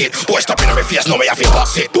want bucket. Boy stop in my face, know me I feel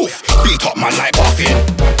box it. Boof. Beat up man like Buffin.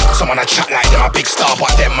 Someone a chat like them a big star,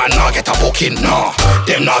 but them man not get a booking. Nah,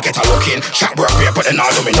 them not get a looking. Chat work great, but they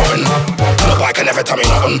not do me nothing. No boy can never tell me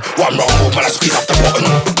nothing. One wrong move, man I squeeze off the button.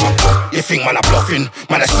 You think man a bluffing?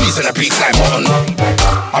 Man I squeezing the beats like mutton.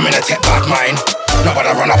 I'm in a tech bad mind.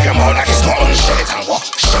 Nobody run up your mouth like it's nothing. Shell it and what?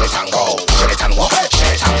 Shell it and go. Shell it and what?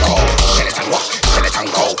 Shell it and go. Shell it and what? Shell it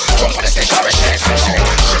and go. Jump on the stage, shell it and shell it.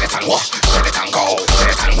 Shell it and what? Shell it and go.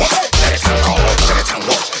 Shell it and what? Shell it and go. Shell it and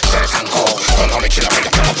what? Shell it and go. Don't know me killer with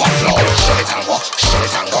the pepper pot flow. Shell it and what? Shell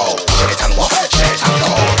it and go. Shell it and what? Shell it and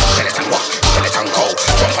go. Shell it and what? Shell it and go.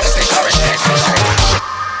 Jump on the stage, shell it and shell it.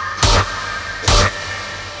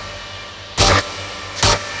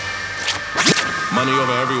 Money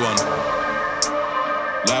over everyone.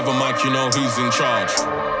 Live on mic, you know who's in charge.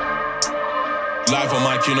 Live on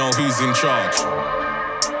mic, you know who's in charge.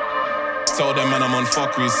 Tell them man I'm on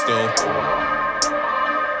fuckery still.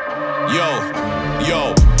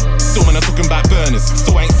 Yo. Still man are talking about burners.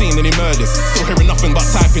 Still ain't seen any murders. Still hearing nothing but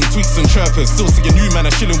typing tweets and chirpers. Still seeing new man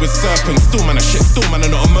are chilling with serpents. Still man are shit, still man are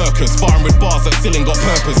not a murkers. Sparring with bars that still ain't got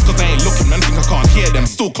purpose. Cause they ain't looking, man think I can't hear them.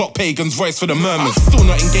 Still clock pagans voice for the murmurs. Still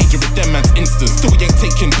not engaging with them man's instas. Still ain't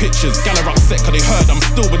taking pictures. Gal are upset cause they heard I'm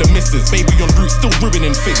still with the missus. Baby on route, still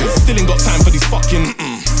ruining figures. Still ain't got time for these fucking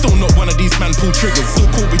Still not one of these man pull triggers. Still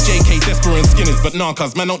cool with JK, Desper and Skinners. But nah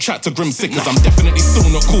cuz man don't chat to grim sickers. I'm definitely still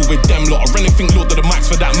not cool with them lot. Or anything Lord of the mics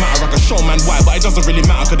for that matter. I can show man why, but it doesn't really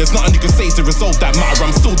matter. Cause there's nothing you can say to resolve that matter.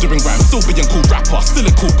 I'm still doing rhymes, still being cool rapper. Still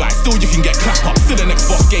a cool guy, still you can get clap up. Still an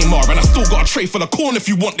Xbox gamer, and I still got a tray full of corn if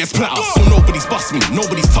you want this platter. Still nobody's bust me,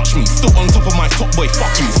 nobody's touched me. Still on top of my top boy,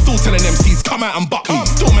 fuck me. Still telling MCs come out and buck me.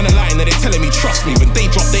 Still man a lying and they telling me trust me. When they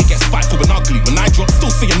drop they get spiteful and ugly. When I drop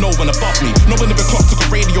still saying no one above me. No one ever clocked took a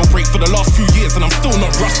radio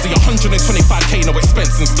 25k no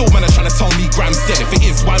expense, and still man are trying to tell me Graham's dead. If it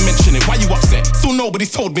is, why mention it? Why you upset? Still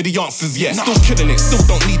nobody's told me the answers yet. Still killing it, still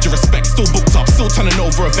don't need your respect. Still booked up, still turning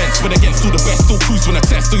over events. When against all the best, still cruise when I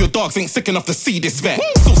test. Still your dogs ain't sick enough to see this vet.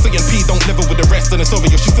 Still saying P don't level with the rest, and it's over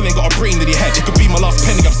if she still ain't got a brain in your head. It could be my last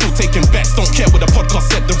penny, I'm still taking bets. Don't care what the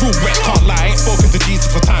podcast said, the rule wet. Can't lie, I ain't spoken to Jesus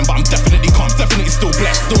for time, but I'm definitely calm, definitely still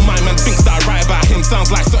blessed. Still my man thinks that I write about him, sounds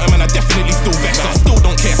like certain man I definitely still vexed. I still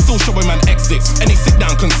don't care, still showing man exits. Any sit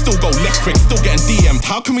down can still go left quick, still getting DM'd.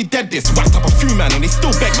 How can we dead this? Whacked up a few man and they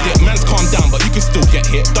still begged it. Man's calm down, but you can still get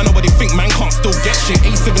hit. Don't nobody think man can't still get shit.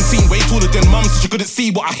 A17 way taller than mum, so you couldn't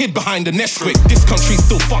see what I hid behind the nest quick. This country's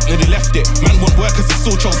still fucked, nearly left it. Man want workers, it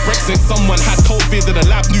still chose Brexit. Someone had COVID and the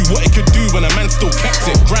lab knew what it could do when a man still kept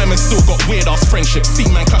it. Grime has still got weird ass friendships. See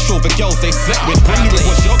man clash over girls they slept with. Brand new it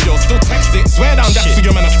was your girl, still text it. Swear down that's for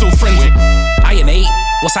your man I still friends with. Hiya mate,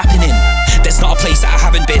 what's happening? There's not a place that I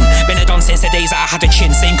haven't been. Been a don since the days that I had a chin.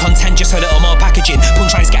 Same content, just a little more packaging.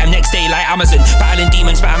 Punchlines get them next day like Amazon. Battling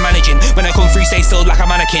demons, but I'm managing. When I come through, stay still like a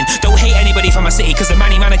mannequin. Don't hate anybody from my city, cause the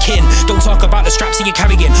mannequin. Don't talk about the straps that you're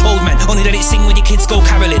carrying. Old man, only let it sing when your kids go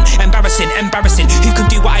caroling. Embarrassing, embarrassing. Who can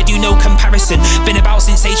do what I do? No comparison. Been about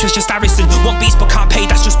since H was just Harrison. Want beats but can't pay,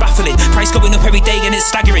 that's just baffling. Price going up every day and it's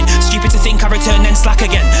staggering. Stupid to think I return then slack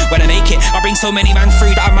again. When I make it, I bring so many man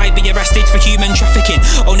through that I might be arrested for human trafficking.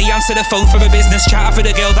 Only answer the phone for a business chat for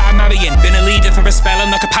the girl that I'm marrying. Been a leader for a spell,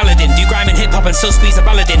 I'm like a paladin. Do grime and hip hop and still squeeze a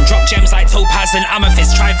ballad in. Drop gems like topaz and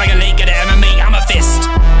amethyst. Try violate, get it MMA amethyst.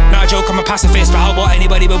 Now I joke I'm a pacifist, but I'll bought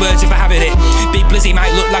anybody with words if I have it. Big Blizzy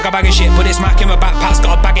might look like a bag of shit, but it's Mac in my backpack's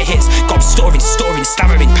got a bag of hits. Got storing,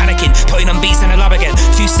 stammering, panicking, putting on beats in the lab again.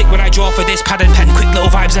 Too sick when I draw for this pad and pen. Quick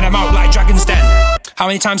little vibes and I'm out like Dragon's Den. How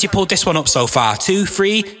many times you pulled this one up so far? 2,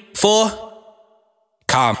 3, 4?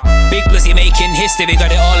 Calm. Big Blizzy making history,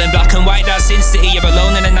 got it all in black and white. That's Sin City. You're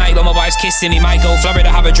alone in the night when my wife's kissing me. Might go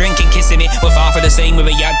Florida, have a drink and kissing me. We're far from the same, we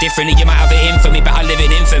react differently. You might have it in for me, but I live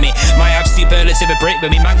in infamy. Might have superlative a brick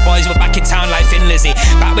with me. Mac boys, we're back in town like Thin Lizzy.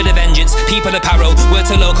 Back with a vengeance, people apparel. Word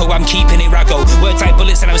to local, I'm keeping it raggo. Word type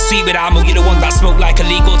bullets and I'm sweet with ammo. You're the one that smoke like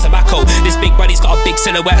illegal tobacco. This big body's got a big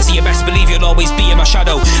silhouette, so you best believe you'll always be in my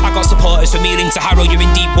shadow. I got supporters from Ealing to Harrow. You're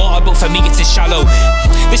in deep water, but for me it is shallow.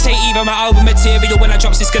 This ain't even my album material. When I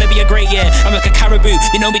drops, it's gonna be a great year. I'm like a caribou,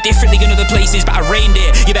 you know me differently in other places, but I reindeer.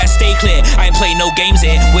 You better stay clear, I ain't playing no games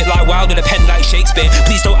here. Wit like wild with a pen like Shakespeare.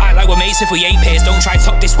 Please don't act like we're mates if we ain't peers. Don't try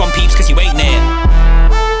top this one, peeps, cause you ain't near.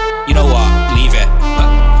 You know what, leave it.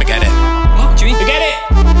 Forget it. What do you mean? Forget it.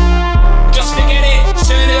 Just forget it.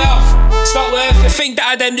 Turn it off. It's not worth it. Think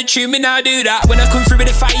that I'd end the tune, me now do that. When I come through with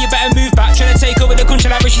the fire, you better move back. Trying to take over the country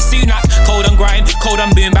like Rishi Sunak. Cold on grime, cold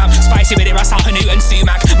on boom bap. Spicy with it, Ras Al Hanout and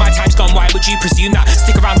Sumac. My time's gone, why would you presume that?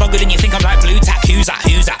 Stick around longer than you think I'm like blue tack. Who's that?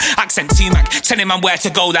 Who's that? Accent Sumac. Telling man where to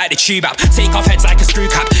go like the tube app. Take off heads like a screw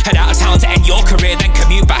cap. Head out of town to end your career, then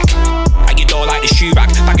commute back. At your door like the shoe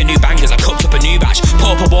rack. Bag of new bangers, I cooked up a new batch.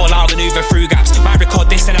 Pull up a wall, I'll maneuver through gaps. Might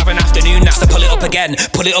record this and have an afternoon nap. So pull it up again,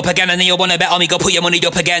 and then you'll wanna bet on me. Go put your money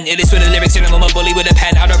up again. It is with the lyrics in them, I'm a bully with a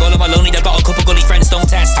pen. I'd roll on my lonely, they've got a couple gully friends, don't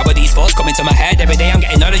test. How are these thoughts coming to my head? Every day I'm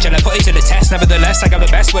getting knowledge and I put it to the test. Nevertheless, I got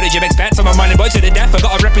the best, what did you expect? I'm a running boy to the death, I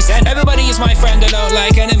gotta represent. Everybody is my friend, I don't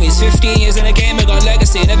like enemies. 15 years in the game, I got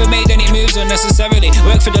legacy. Never made any moves unnecessarily.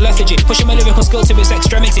 Work for the lethargy, pushing my lyrical skill to its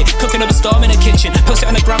extremity. Cooking up a storm in the kitchen, post it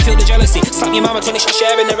on the ground, feel the jealousy. Slap your mama, Tony, she's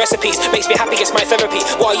sharing the recipes. Makes me happy, it's my therapy.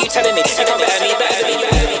 What are you telling me? You can't better me, better me.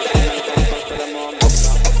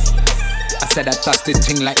 Said I touch this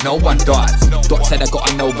thing like no one does. Doc said I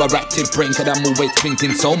got an overactive brain, cause I'm always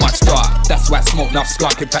thinking so much dark. That's why I smoke enough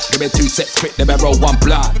skunk. In fact, there are 2 sets quick, they roll one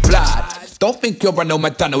blood. Don't think you're a no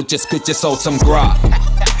McDonald just cause you sold some grub.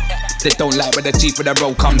 They don't like when the G for the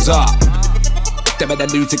roll comes up. They better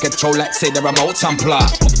lose control like say the remote's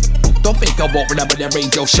unplugged. Don't think I won't remember the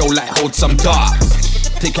radio show like hold some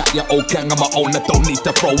darts. Take out your old gang on my own, I don't need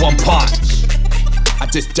to throw one punch. I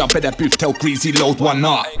just jump in the booth, tell Greasy load one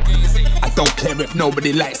up. I don't care if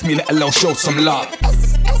nobody likes me, let alone show some love.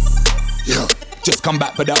 Yeah, just come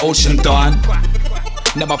back for the ocean dawn.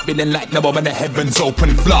 Never feeling like never when the heavens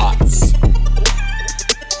open floods.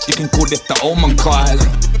 You can call this the omen call.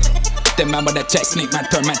 Them man with the check sneak man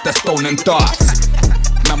turn man to stone and dust.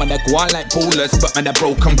 Man when they go on like ballers but man they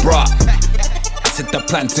broken bra. I set the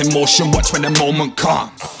plans in motion, watch when the moment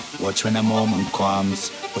comes. Watch when the moment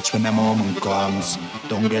comes. Watch when the moment comes.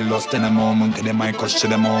 Don't get lost in the moment, cause they might cost you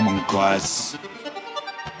the moment cause.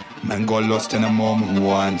 Man got lost in the moment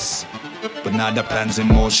once, but now the plan's in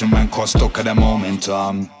motion, man cause stuck at the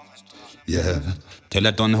momentum. Yeah, tell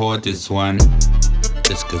I don't hold this one.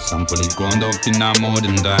 Just cause I'm fully grown up, you're not more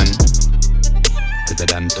than done. Cause I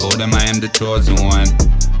done told them I am the chosen one.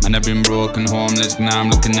 Man, I've been broken, homeless, now I'm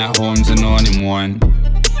looking at homes and all in one.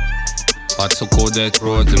 I took all that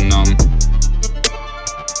roads and numb.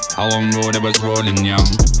 I one road I was rolling young.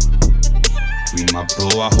 We my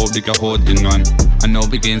bro, I hope they can hold it on. I know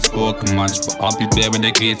we ain't spoken much, but I'll be there when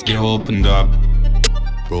the gates get opened up.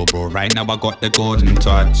 Bro, right now I got the golden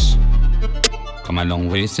touch. Come a long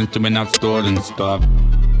way since when I've stolen stuff.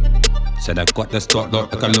 Said I got the stock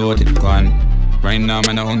locked like a loaded gun. Right now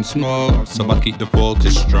man I own smoke, so I keep the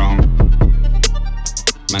focus strong.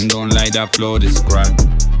 Man don't like that flow, this crap.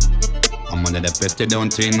 I'm one of the best, they don't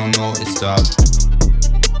take no notice of.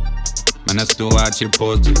 Man I still watch your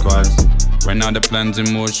posted cause right now the plan's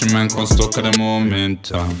in motion, man, can't stuck at the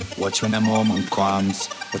moment. Watch when the moment comes,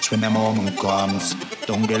 watch when the moment comes.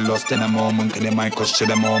 Don't get lost in the moment, cause they might cost you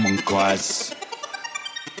the moment cause.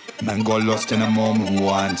 Man got lost in the moment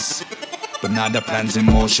once, but now the plan's in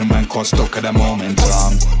motion, man, can't stuck at the moment.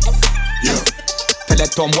 Yeah. Tell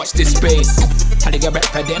that Tom watch this space. How they get rep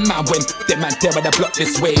for them man when them man there with the block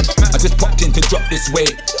this way. I just popped in to drop this way.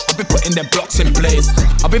 I've been putting them blocks in place.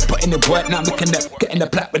 I've been putting the work, now I'm looking at getting the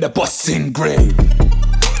plaque with the boss engraved.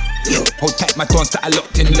 Hold tight my dons that I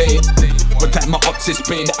locked in late. Hold tight my ops is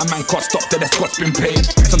paid. That a man can't stop till the squat's been paid.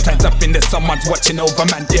 Sometimes I think that someone's watching over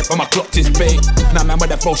man there for my clock is paid. Now man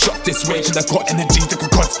with a throw shot this way. Cause I got energy that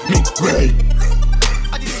could cost me raid.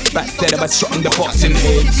 Back there I was shot in the boxing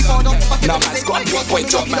heads. Now man's got a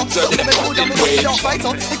point up, man turning the fucking way. I'm a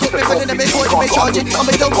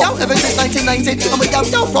young down ever since 1990. I'm a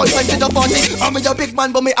young down from 20 to 40. I'm a young big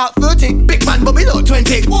man but me at 30. Big man but me not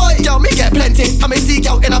 20. Why? Girl me get plenty. I'm a sea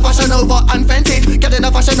girl in a Fashion Nova and Fenty. Get in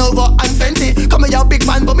a Fashion Nova and Fenty. Come a young big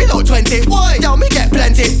man but me not 20. Why? Girl me get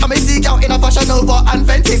plenty. I'm a sea girl in a Fashion Nova and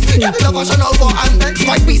Fenty. Get in a Fashion Nova and Fenty.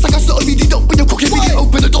 My beats like a sort of really dope with the cookie really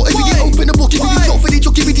open the door really open the book really drop for the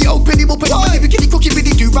jockey really open him open up and give a cookie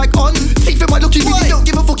really do rag on. See for my lucky really don't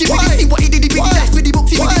give a fucking really see what he did he really dash with the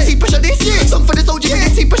books he really see pressure this. Some for the soldier really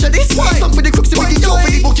see pressure this. Some for the crooks really drop for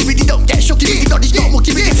the book he really don't get shocky really not this not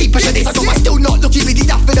mucky really see pressure this. I got my still not lucky really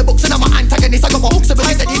daft for the books and I'm an antagonist. I got my hooks up and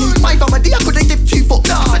he said he knew my family I couldn't give two fucks.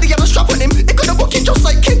 Said he had a strap on him. They couldn't book him just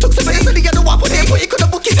like Ken took something. Said he had a wap on him but he couldn't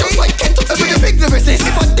book him just like Ken took something. With a big lyricist.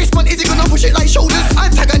 If I this man is he gonna push it like shoulders?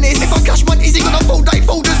 Antagonist. If I clash man is he gonna fold like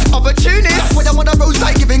folders? Opportunist. That's when I'm on the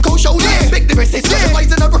roadside giving cold shoulders. Big lyricist.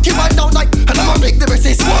 Specializing a rookie man down like and I'm a big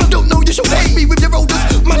lyricist. Don't know you should face me with your rollers.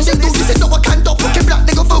 Man shit do this no I can't stop fucking black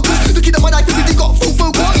nigga focus. Looking at my life really got full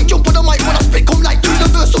focus. Jump on the mic when I spit come like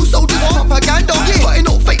universal soldiers. Propaganda. Putting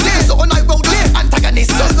up fake lyrics on night rollers. Antagonist.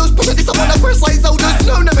 So those pushing this up on the first line soldiers.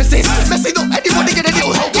 No nemesis. Messing up anybody get a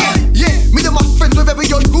little help. Yeah, me and my friends were very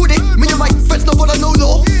unruly. Me and my friends no follow no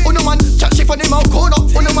law. Oh no man, chat shit on him out corner.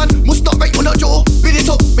 Oh no man, must not write on a jaw. Beat it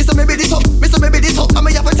up, Mr. Me beat it up, Mr. Me beat it up. I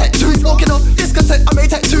may have a tattoo. Walking on discontent, I may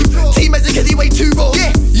tattoo. Team as a kiddie way too raw.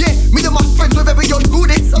 Yeah, me and my friends were very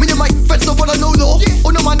unruly. Me and my friends no follow no law. Oh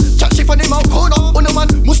no man, chat shit on him out corner. Oh no man,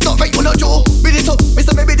 must not write on a jaw. Beat it up,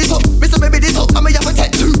 Mr. Me beat it up, Mr. Me beat it up. I may have a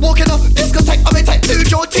tattoo. Walking on discontent, I may tattoo.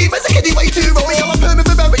 Your team as a kiddie way too raw. Me have a permit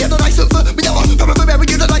for Barry and a license for. Me have a permit for Barry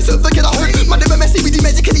and a license for. Get a hurt. Man never messy with the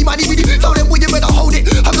medically money with it. Tell them where you better hold it.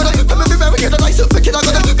 I'm gonna permit for Barry and a license for. Get a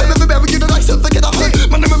permit for Barry and a license for. Get a hurt.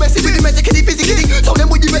 Man never messy with the medically physically. Tell them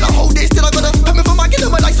where you better hold it. Still I gotta permit for my get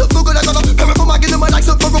my license for good. I gotta permit for my get my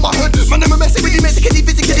license for my hurt. Man never messy with the medically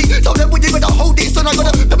physically. Tell them where you better hold it. Still I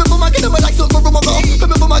gotta permit for my get my license for my girl.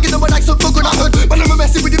 Permit for my get my license for good. I hurt. Man never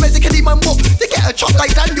messy with the medically man walk. They get a chop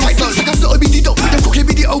like Daniel. I feel like I sort of be the dope with the cookie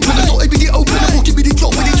be the open. I sort of be the open. The cookie be the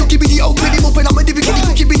drop with the jockey be the open. Him open. I'm a divvy kitty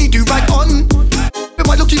cookie be the do right on.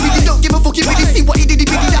 My lucky really don't give a fuck. He really see what he did. He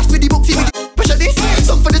really dash with the books. He really pressure this.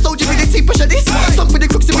 Some for the soldier really see pressure this. Some for the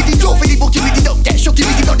crooks he really draw for the book. He really don't get shocked. He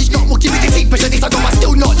really not this not mucky really see pressure this. I got my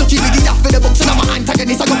still not lucky really dash for the books and I'm an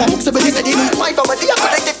antagonist. I got my hooks up and he said he knew my family. I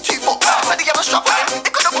couldn't give two fucks. Said he had a strap on him.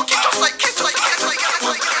 They couldn't book him just like kids.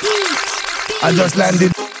 I just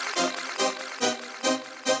landed.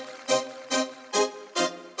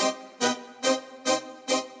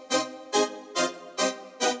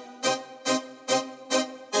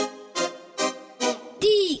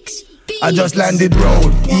 I just landed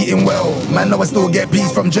road, eating well. Man, now I still get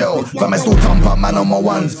peace from jail. But I still thump up, man, on my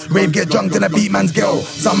ones. Rave get drunk, then I beat man's girl.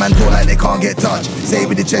 Some man talk like they can't get touched. Say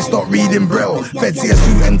with the chest, stop reading braille. Fed see a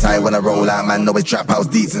suit and tie when I roll out, man. Know it's trap house,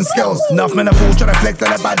 deets and skills. Enough men a fool, tryna flex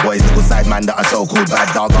on the bad boys. Little side man that are so cool,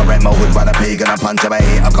 bad dog. I rent my hood by the pagan and punch him. I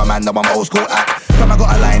hate a command, now I'm old school act. From I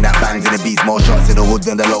got a line that bangs in the beats, more shots in the hood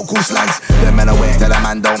than the local slangs. Them men aware, tell a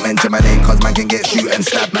man don't mention my name, cause man can get shoot and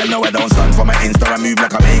stab. Man, no, I don't stun from my Insta, I move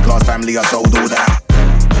like I'm A-class family, I sold all that.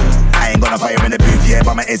 I ain't got a fire in the booth, yeah,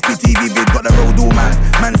 but my SPTV vid got the road all mad.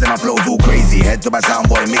 Man say my flow's all crazy, head to my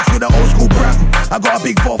soundboy mixed with the old school brap. I got a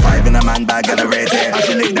big 4-5 in a man bag and a red hair. I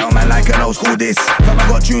should lick down man like an old school this. Fam, I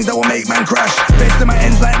got tunes that will make man crash. Best of my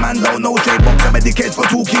ends like man don't know straight box. I'm a dickhead for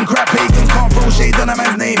talking crap. Pagans can't throw shade on a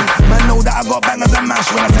man's name. Man know that I got bangers and mash.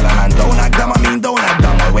 When I tell a man don't act dumb, I mean don't act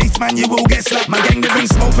dumb. My waist man, you will get slapped. My gang they bring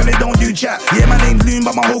smoke and they don't do chat. Yeah, my name's Loon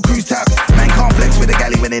but my whole crew's tapped. Man can't flex with the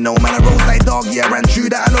galley when they know man a road like dog. Yeah, I ran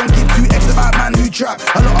through that. I don't give 2 F's about man who trap.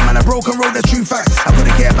 A lot of man a broken road, the true facts. I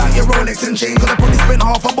couldn't care about your Rolex and chain, cause I probably spent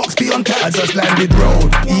half a box be on tap. I just landed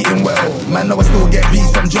road, eating well. Man know I still get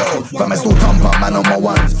peace from jail. But I still thump up man on my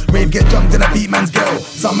ones. Rave get jumped in a beat man's girl.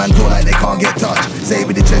 Some man talk like they can't get touched. Say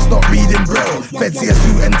with the chest, stop reading braille. Fed see a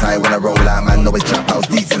suit and tie when I roll out. Man know it's trap house,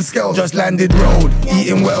 beats and scale. Just landed road,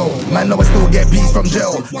 eating well. Man know I still get peace from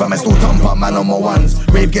jail. But I still thump up man on my ones.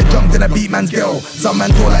 Rave get jumped in a beat man's girl. Some man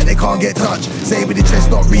talk like they can't get touched. Say with the chest,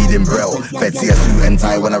 stop reading braille. Fed see a suit and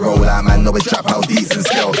tie when I roll out. Man know it's trap house, beats and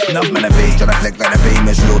scale. Enough man a fake, tryna flex like the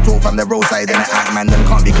famous. Real talk from the roadside and the act. Man them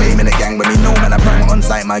can't be claiming the gang when me know man I prime on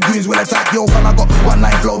sight. My goons will attack. Yo fam I got 1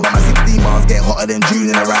 line flow, but my 16 bars get hotter than June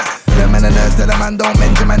in a rap. Them men and nerds tell a man don't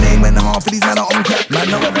mention my name when half of these men are on crack. Man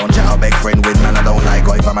know I don't chat, I beg friend with man I don't like.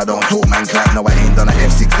 Or if I don't talk man clap. No I ain't done a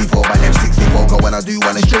F64 by F64. Cause when I do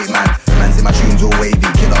one it's straight man. Man see my tunes all wavy,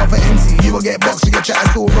 kill off a MC. You will get boxed with your chat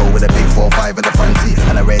still roll with a big 4-5 at the front seat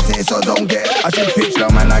and a red tape so don't get. I should pitch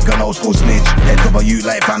down man like an old school snitch. Head top of you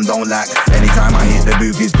like fam don't lack. Anytime I hit the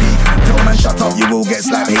booth is peak. Tell man shut up you will get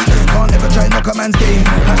slapped. Haters can't ever try knock a man's game.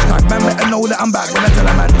 Hashtag man better know that I'm back. When I tell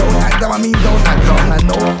a man don't act down I mean don't act down man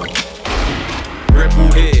no.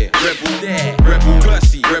 Rebel here, rebel there, rebel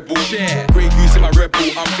Percy, rebel share. Grey goose in my rebel,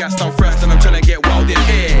 I'm gassed, I'm fresh and I'm tryna get wild in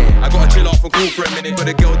here. I gotta chill off and cool for a minute, but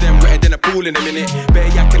the girl them wetter than a pool in a minute. Bear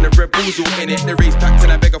yak and the rebels all in it, the race packed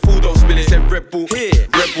and I beg a fool don't spill it. Said rebel here,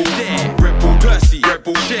 rebel there, rebel Percy,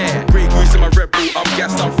 rebel share. Grey goose in my rebel, I'm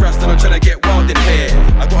gassed, I'm fresh and I'm tryna get wild in here.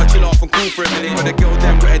 I gotta chill off and cool for a minute, but the girl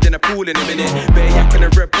them wetter than a pool in a minute. Bear yak and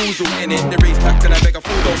the rebels all in it, the race packed and I beg a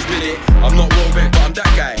fool don't spill it. I'm not well vet, but I'm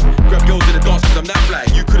that guy. Grab girls in the dance cause I'm that fly.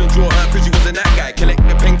 You couldn't draw her cause you wasn't that guy. Collect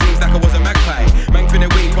the paintings like I was a magpie. Man finna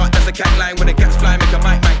wait, but that's a cat line. When the gas fly, make a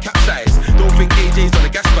mic man capsize. Don't think AJ's on the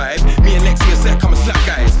gas vibe. Me and Lexi are set, come and slap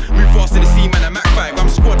guys. Move fast in the scene, man, I'm Mac 5. I'm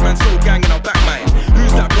squad man, soul gang and I'll back mine.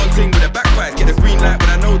 Who's that blonde thing with the backfires? Get the green light when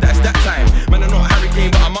I know that it's that time. Man, I'm not Harry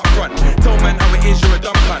Kane, but I'm up front. Tell man how it is, you're a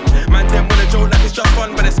dumb cunt. Man, them wanna joke like it's just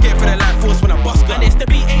fun, but they're scared for their life force when I bust gun. And it's the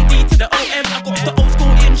BAD to the OM. I got the old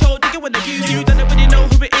school intro, dig it when they use you. Don't nobody know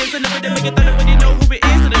who it is, and never them niggas don't nobody know who it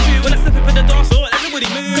is. To the shoe, when I step in the dance floor, everybody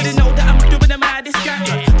moves. Couldn't know that I'm doing the maddest gang.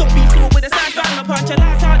 Don't be fooled with a side fan, I punch your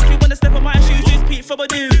lights hard. If you wanna step on my shoes, just Pete from a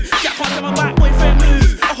dude. Get past on my back, boyfriend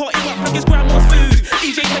move. I hot you up like it's grandma's food.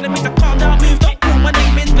 DJ telling me to calm down, move. Don't call my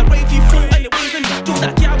name in the rave you fool. Anyways, and do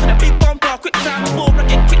that gal with a big bumper. Quick time before I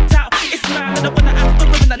get kicked out. It's mad that I wanna have to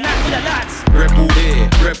ruin the night with the lads. Rebel here,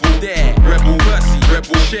 rebel there, rebel Percy,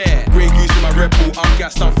 rebel share. Grey goose in my rebel, I'm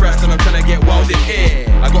gassed, I'm fresh and I'm tryna get wild in here.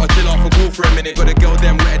 I gotta chill off and cool for a minute, but the girl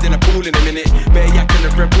them wetter than a pool in a minute. Bear yak and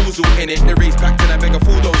the rebels all in it, the race packed and I beg a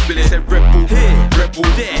fool don't spill it. Said rebel here, rebel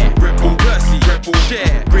there, rebel Percy, rebel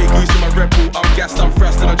share. Grey goose in my rebel, I'm gassed, I'm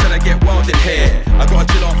fresh and I'm tryna get wild in here. I gotta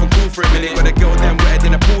chill off and cool for a minute, but the girl them wetter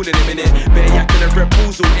than a pool in a minute. Bear yak and the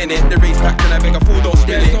rebels all in it, the race packed and I beg a fool don't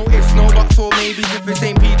spill it. There's no ifs, no buts or maybes. If it's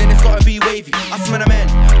ain't P, then it's gotta be wavy. Us man a men,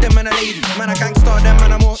 them man a ladies. Man a gangster, them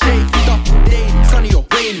man a more shaky. Up, daily, sunny or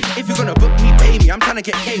rainy. If you're gonna book me, pay me. I'm tryna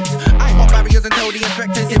get paid. I hop barriers and tell the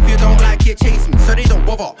inspectors if you don't like it, chase me. So they don't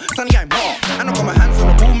bother. Sunny, I'm hot, and I got my hands on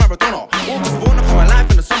the ball, Maradona. August born, I come alive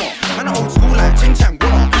in the summer. Man a old school like Ching Chang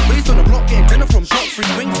Walla. Raised on the block, getting dinner from shops, free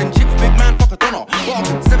wings and chips. Big man, fuck a donor.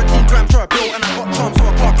 Bargain, 17 grams for a bill, and I got charms, so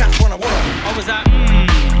I can't catch when I wanna. I was like,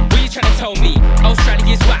 what you tryna tell me?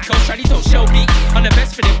 Australia is whack, Australia don't show beat. On the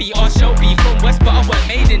best for the beat, or show beat. From West, but I weren't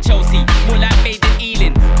made in Chelsea. More like made in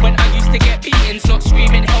Ealing. When I used to get beatings, not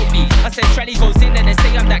screaming help me. I said Strally goes in and they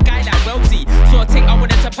say I'm that guy like Welty. So I think I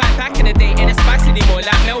wanted to pipe back in the day, and it's spicy anymore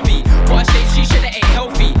like Melby. What a shame she shoulda ate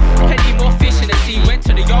healthy. Plenty more fish in the sea. Went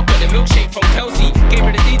to the yard, got the milkshake from Kelsey. Gave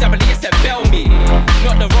her the DW, said bell me.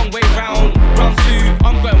 Not the wrong way round. Round 2,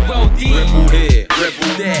 I'm going well deep. Rebel here,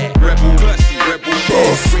 rebel there, rebel Percy, rebel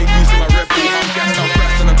there. Grey goose in my rebel, I'm gassed, I'm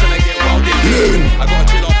fresh and I'm tryna get wild in here. I gotta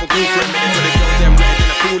chill off and cool for a minute, but the girl them wetter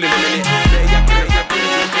than a pool in a minute.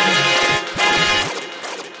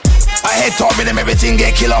 I head top rhythm, everything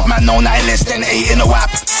get kill off, man, no, nothing less than 8 in the WAP.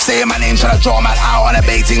 saying my name, tryna draw man out on a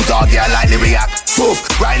baiting dog, yeah, I lightly react. Poof,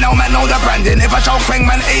 right now man know the branding. If I show Krang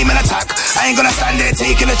man aim and attack, I ain't gonna stand there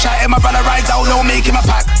taking a chat. If my brother rides out, no make him a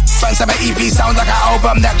pack. Fans say my EP sounds like an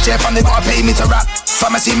album. Next year fam, they gotta pay me to rap.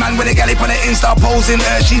 Pharmacy man with a galley on the Insta posing,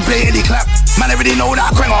 she's blatantly clap. Man already know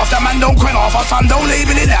that I Krang off, that man don't Krang off. Our fam don't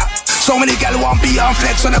label it that. So many gal want beat on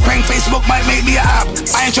flex on the Krang Facebook might make me a app.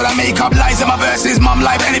 I ain't tryna make up lies in my verses, mum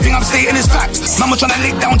life, anything I'm stating is fact. Man was tryna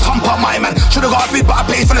lick down, thump up my man. Should've got a bid, but I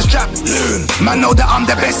paid for the strap. Man know that I'm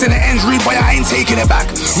the best in the ends, rude boy, I ain't taking it back.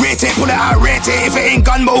 Rate it, pull it out, rate it. If it ain't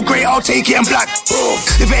gun mode great, I'll take it in black.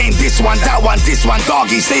 If it ain't this one,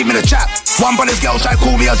 doggy, save me the chat. One brother's girl try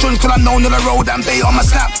call me a judge till I'm known on the road and bait on my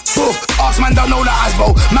snap. Ask man don't know that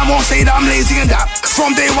Asbo. Man won't say that I'm lazy and that.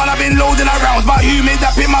 From day one I've been loading around, but who made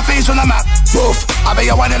that pin my face on the map? I bet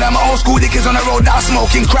you're one of them old school dickies on the road that are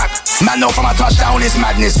smoking crack. Man know from a touchdown it's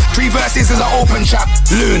madness. 3 verses is an open trap.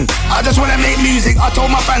 Loon, I just wanna make music. I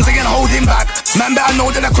told my fans again holding back. Man better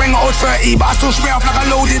know that the Krang old 30, but I still spray off like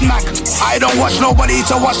a loaded Mac. I don't watch nobody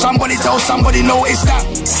to watch somebody, tell somebody notice that.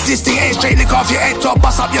 This thing ain't straight, lick off your head top,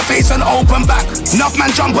 bust up your face and open back. Enough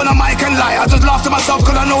man jump on a mic and lie. I just laugh to myself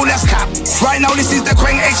cause I know that's cap. Right now this is the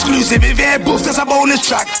Krang exclusive. If you hear boof, that's a bonus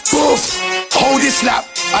track. Boof, hold this slap.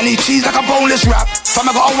 I need cheese like a boneless wrap. Fam,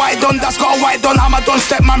 I got a white done, that's got a white done. I'm a done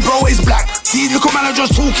step, man, bro is black. These little man are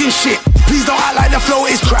just talking shit. Please don't act like the flow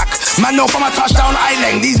is crack. Man know from a touchdown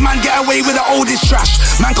island, these man get away with the oldest trash.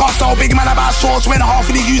 Man can't style big man about sauce when half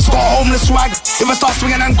of the youth got homeless swag. If I start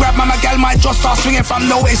swinging and grab man, my gal might just start swinging fam,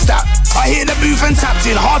 notice that. I hear the booth and tapped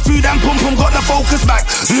in, hard food and pum pum got the focus back.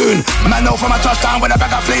 Loon, man know from a touchdown with a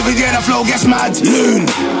bag of flavors, yeah the flow gets mad. Loon,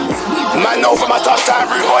 man know from a touchdown,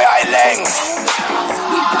 rude boy island.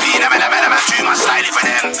 Being a man, too much style for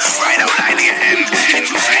them. Right out like the end.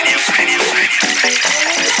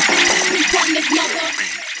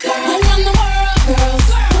 Who won the world, girls?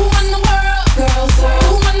 Who won the world, girls?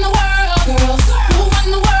 Who won the world, girls? Who won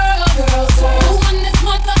the world, girls? Who won this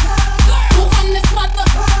mother? Who won this mother?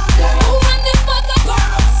 Who won this mother?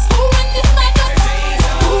 Who won this mother?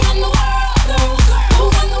 Who won the world, girls? Who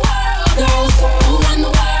won the world, girls? Who won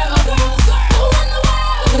the world, girls? Who won the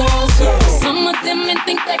world, girls? Some of them men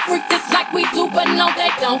think they freak this like we do, but no they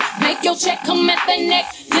don't. Make your check come at their neck.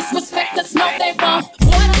 Disrespect us, no they won't.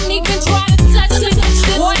 Boy, don't even try to touch this.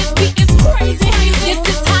 Boy, this beat is crazy. This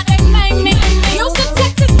is how they made me. Houston,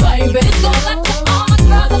 Texas, baby. This goes out to all my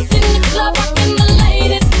girls up in the club, rockin' the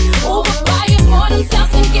latest. Over buy it for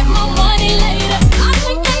themselves and get my money later. I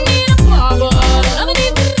think I need a barber. None of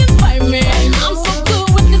these bitches pay me. I'm so good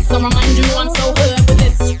with this, I remind you I'm so good with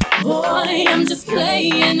this. Boy, I'm just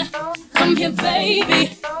playing. Come here, baby.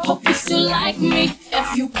 Hope you still like me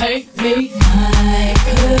if you pay me. My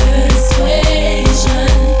persuasion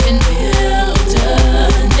can build a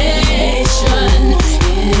nation.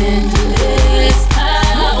 Endless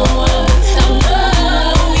power, our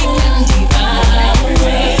love we can devour.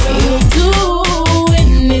 You'll do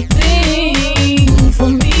anything for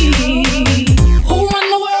me. Who won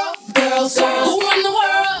the world, girls? Who won the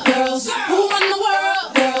world, girls? Who won the world,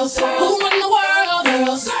 girls? Who won the world,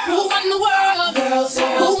 girls? Who won the world, girls?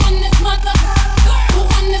 Who won this mother? Who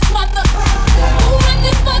won this mother? Who won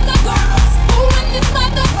this mother? Who won this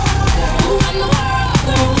mother? Who won the world,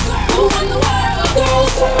 girls? Who won the world,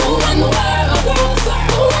 girls? Who won the world, girls?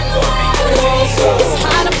 Who won the world, girls? It's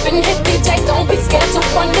hot up in here, DJ. Don't be scared to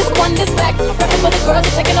run this back. Rapping for the girls,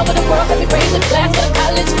 are taking over the world. Let me raise the glass for the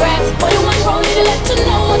college grads. Boy, you want wrong, need to let you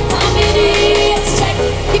know what time it is. Check,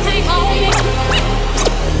 you can't hold it.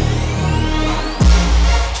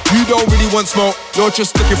 You don't really want smoke, you're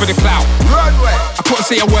just looking for the clout. I couldn't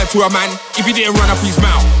say a word to a man if he didn't run up his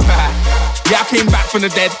mouth. Yeah, I came back from the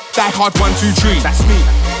dead, die hard 1, 2, 3. That's me.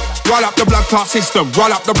 Roll up the blood clot system,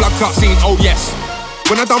 roll up the blood clot scene, oh yes.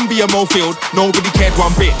 When I done BMO field, nobody cared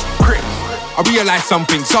one bit. I realised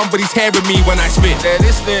something, somebody's hearing me when I spit. They're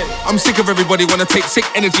listening. I'm sick of everybody wanna take sick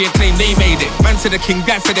energy and claim they made it. Man said the king,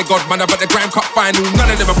 dad said the godmother, but the Grand Cup final,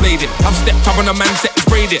 none of them have played it. I've stepped up on a man set and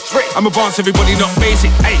sprayed it. I'm advanced, everybody not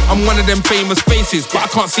basic. Hey, I'm one of them famous faces, but I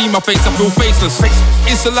can't see my face, I feel faceless.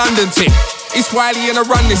 It's a London thing. It's Wiley and I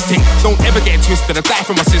run this thing. Don't ever get twisted, I die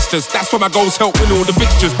for my sisters. That's why my goals help win all the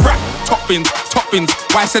fixtures. Brap, top bins.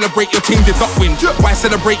 Why celebrate your team did not win? Why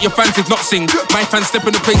celebrate your fans did not sing? My fans step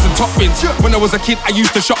in the place and top bins. When I was a kid, I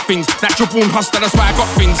used to shop things. Natural born hustler, that's why I got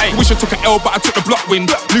things. Wish I took an L, but I took the block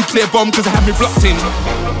win. Nuclear bomb, cause I had me blocked in.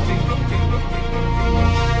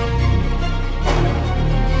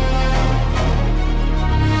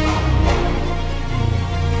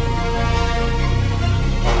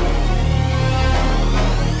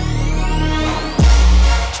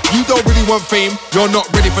 You don't really want fame, you're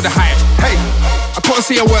not ready for the hype. Hey, I couldn't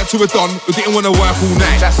say a word to a don who didn't wanna work all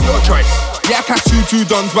night. That's your choice. Yeah, I catch two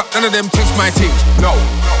dons, but none of them test my team. No.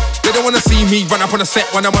 They don't wanna see me run up on a set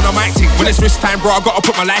when I'm on a mic team. When it's risk time, bro, I gotta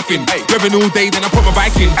put my life in. Revving all day, then I put my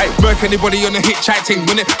bike in. Work anybody on a hit chat ting.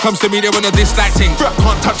 When it comes to me, they wanna dislike ting.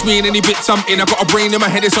 Can't touch me in any bits I'm in. I got a brain in my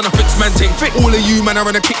head, it's on a fixed man ting. All of you, man, are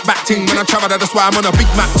on a kickback ting. When I travel, that's why I'm on a big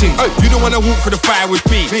map ting. You don't wanna walk through the fire with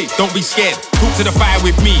me. Don't be scared. Talk to the fire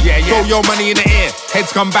with me. Throw your money in the air.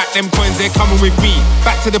 Heads come back, them coins, they're coming with me.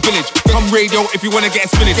 Back to the village. Come radio if you wanna get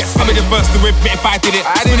spinach. I'm in the first to admit if I did it.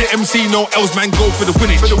 Spin it MC, no else, man, go for the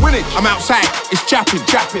winnage. I'm outside, it's chapping.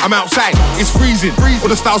 I'm outside, it's freezing. All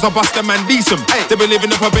the styles I bust, them man decent. They been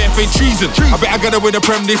living up a barefaced treason. I bet I gotta win the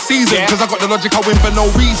Prem this season. Cause I got the logic, I win for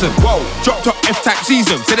no reason. Whoa, drop top F-type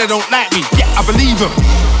season. Say they don't like me, yeah, I believe them.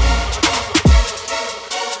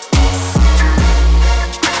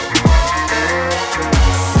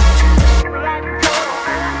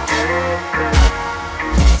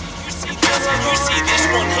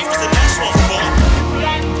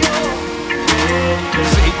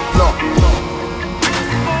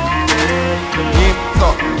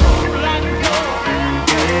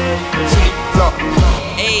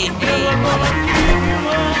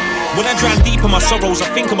 When I drown deep in my sorrows, I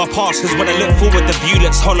think of my past, cause when I look forward, the view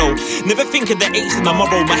looks hollow. Never think of the aches in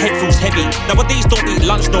tomorrow, my head feels heavy. Nowadays don't eat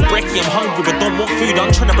lunch, no brekkie, I'm hungry but don't want food, I'm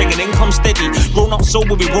trying to bring an income steady. Grown up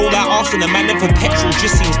sober, we roll out arse and the man for petrol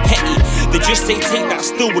just seems petty. They just say take that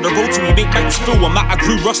still, with a road till we make back spill. I'm at a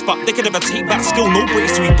crew rust, but they can never take that skill. No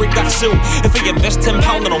breaks till we break that seal. If I invest £10,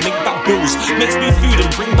 then I'll make back bills. Makes me food and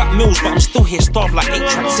bring back meals, but I'm still here starved like 8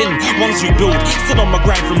 tracks in. Ones who build, still on my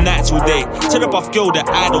grind from night till day. Tell the buff girl that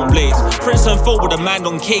I don't blaze. Friends turn forward, a man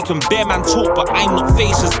on cake and bear man talk, but I'm not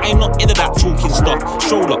faces, I'm not into that talking stuff.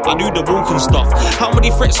 Stroll up, I do the walking stuff. How many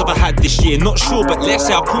threats have I had this year? Not sure, but let's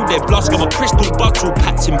say I pulled their bluffs. Got my crystal buds all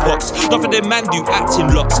packed in box. None of them man do acting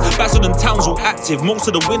locks. Basil and towns all active. Most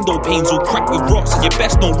of the window panes all cracked with rocks. And your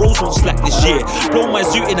best known rolls won't slack this year. Blow my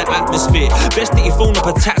zoot in the atmosphere. Best that you phone up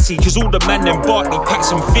a taxi, cause all the man them Barkley packs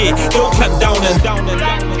some fear. They all clamp down and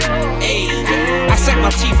ayy. I set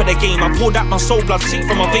my teeth for the game, I poured out my soul blood seep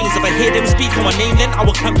from my veins. If I hear them speak on my name, then I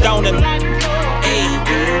will clamp down and ayy.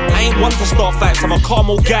 I ain't one to start fights, I'm a calm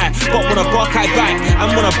old guy. But when I bark I bite,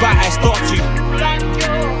 and when I bite I start to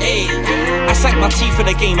ayy. I sank my teeth in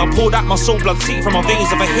the game, I poured out my soul blood seep from my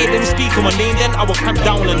veins. If I hear them speak on my name, then I will clamp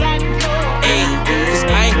down and ayy. Cause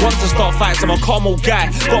I ain't one to start fights, I'm a calm old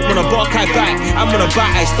guy. But when I bark I bite, and when I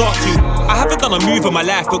bite I start to. I haven't done a move in my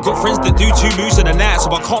life, but got friends that do 2 moves in a night. So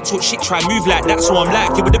I can't talk shit, try move like that's who I'm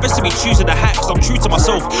like. You would never see me choosing the hat, cause I'm true to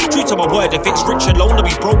myself, true to my word. If it's rich alone, I'll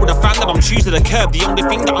be broke with a fan, then I'm choosing the curb. The only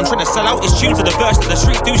thing that I'm trying to sell out is tuned to the verse that the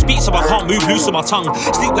streets do speak, so I can't move loose on my tongue.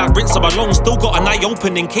 Sleep like rinse on my lungs, still got an eye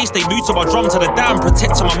open in case they move to my drum. To the dam,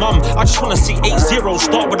 protecting my mum. I just wanna see 8-0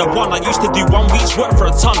 start with a 1. I used to do 1 week's work for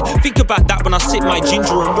a ton. Think about that when I sip my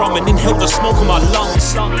ginger and rum and inhale the smoke in my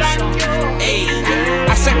lungs. Ayy.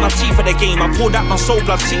 I sank my teeth for the game, I poured out my soul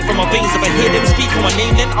blood seep from my veins. If I hear them speak on my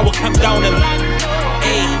name, then I will clamp down and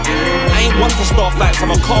ayy. I ain't one to start fights, I'm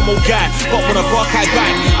a calm old guy. But when I bark I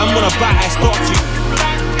bite, and when I bite I start to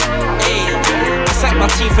ayy. I sank my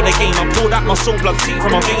teeth for the game, I poured out my soul blood seep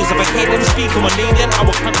from my veins. If I hear them speak on my name, then I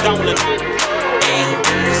will clamp down and ayy.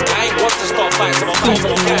 Cause I ain't one to start fights, I'm a calm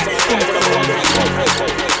old guy.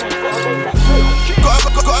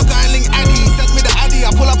 Got a guy linked Addy, sent me the Addy,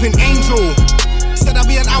 I pull up in Angel. Said I'd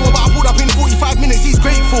be an hour, but I pulled up in 45 minutes, he's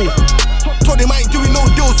grateful. Told him I ain't doing no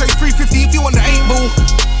deal, so it's 350 if you want the 8 ball.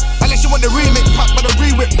 Unless you want the remix pack, but the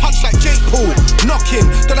re-whip punch like Jake Paul. Knocking,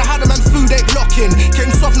 don't know how the man's food ain't locking.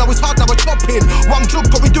 Getting soft, now it's hard, now we're chopping. One job,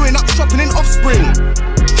 got me doing up shopping in Offspring.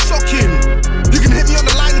 Shocking. You can hit me on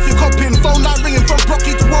the line if you're copping. Phone line ringing from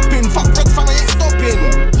Brocky to Wapping. Fuck Fred, fam, I ain't stopping.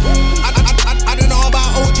 I don't know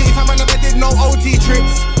about OG, fam, I never did no OT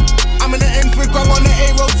trips. I'm in the ends with grub on the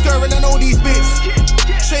A-road skirring and all these bits.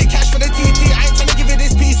 Straight cash for the TT, I ain't tryna give you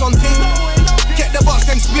this piece on ting. Get the box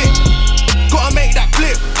and split, gotta make that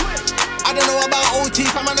flip. I don't know about OT,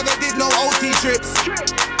 fam, I never did no OT trips.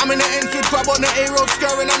 I'm in the ends with grub on the A-road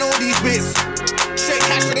skirring and all these bits. Straight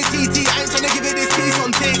cash for the TT, I ain't tryna give you this piece on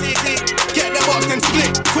ting. Get the box and split,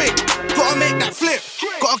 quick, gotta make that flip.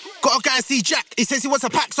 Got a guy see Jack, he says he wants a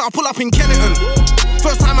pack, so I pull up in Kenneton.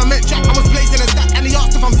 First time I met Jack, I was blazing a stack and he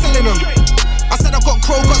asked if I'm selling them. I said I've got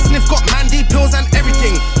crow, got sniff, got Mandy, pills and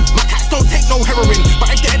everything. My cats don't take no heroin, but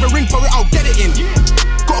if they ever ring for it, I'll get it in.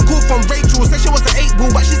 Got a call from Rachel, said she was an 8 ball,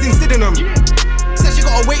 but she's in Sydenham. Said she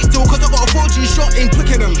gotta wait still, cause I got a 4G shot in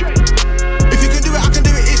Twickenham. If you can do it, I can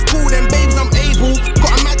do it, it's cool, then babes, I'm able.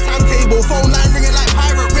 Got a mad timetable, phone line ringing like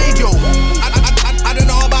pirate radio. I don't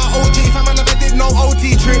know about OG, fam, I never did no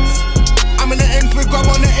OT trips. I'm in the end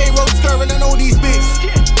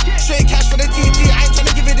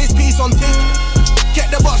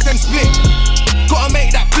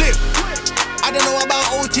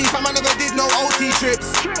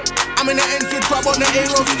wanna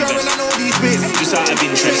hear of stirring and all these bits. Just out of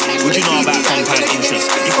interest, would you know about compound interest?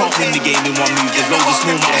 You can't win the game in one move, there's loads of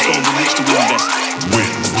small milestones in which to invest.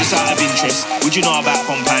 Just out of interest, would you know about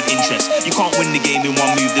compound interest? You can't win the game in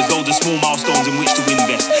one move, there's loads of small milestones in which to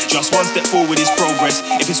invest. Just one step forward is progress.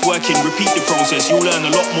 If it's working, repeat the process. You'll learn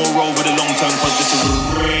a lot more over the long term, cause this is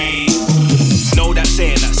great. Know that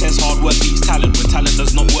saying that says hard work beats talent when talent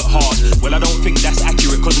does not work hard? Well, I don't think that's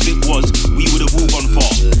accurate, cause if it was, we would have all gone far.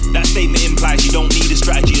 That statement implies you don't need a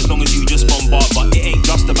strategy as long as you just bombard. But it ain't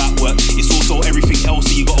just about work, it's also everything else,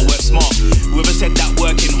 so you gotta work smart. Whoever said that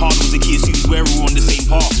working hard was the key assumes we're all on the same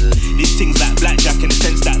path. This thing's like blackjack in the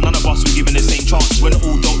sense that none of us were given the same chance. We're not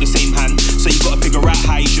all dealt the same hand, so you gotta figure out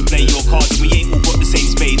how you should play your cards. And we ain't all got the same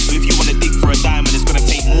spade, so if you wanna dig for a diamond, it's gonna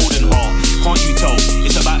take more than hard. Can't you tell?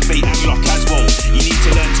 It's about fate and luck as well. You need to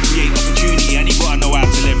learn to create opportunity, and you gotta know how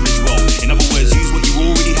to leverage well. In other words, use what you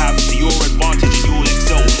already have to your advantage and you'll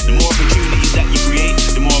excel. The more opportunities that you create,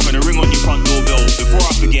 the more I'm gonna ring on your front doorbell. Before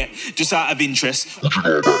I forget, just out of interest, you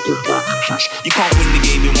can't win the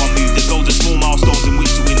game in one move, there's loads of small milestones in which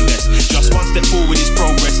to invest. Just one step forward is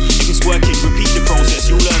progress. If it's working, repeat the process.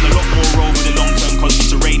 You'll learn a lot more over the long term, cause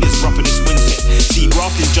the terrain is rough and it's windset. See,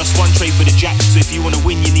 graft is just one trade for the jack, so if you wanna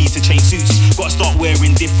win, you need to change suits. Gotta start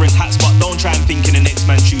wearing different hats, but don't try and think in the next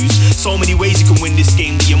man's shoes. So many ways you can win this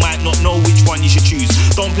game that you might not know which one you should choose.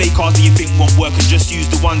 Don't play cards that you think won't work and just use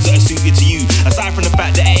the ones that are suited to you. Aside from the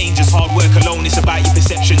fact that it ain't just hard work alone, it's about your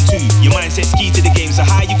perception too. Your mindset's key to the game, so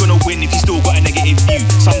how you gonna win if you still got a negative view?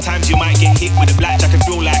 Sometimes you might get hit with a blackjack and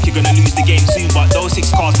feel like you're gonna lose the game soon, but those 6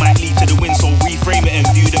 cards might lead to the win, so reframe it and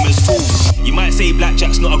view them as tools. You might say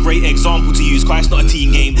blackjack's not a great example to use, cause it's not a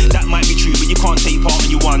team game. That might be true, but you can't take part when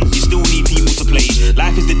you won. You still need people to play.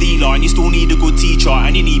 Life is the dealer, and you still need a good teacher,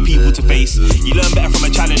 and you need people to face. You learn better from a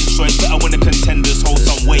challenge, so it's better when the contenders hold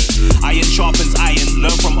some weight. Iron sharpens iron,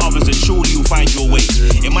 learn from others, and surely you'll find your way.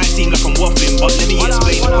 It might seem like I'm waffling, but let me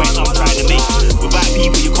explain the point I'm trying to make. Without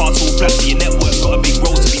people, you can't fall flat, so your network's got a big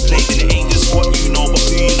role to be played, and it ain't just what you know, but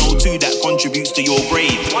who you know too that contributes to your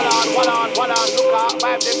grade. One on, look out,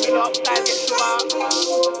 vibe them bill up, style get sugar.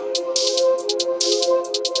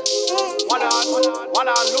 One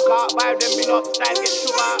on, look out, vibe them bill up, style get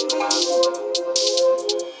sugar.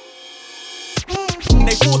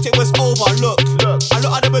 They thought it was over, look. I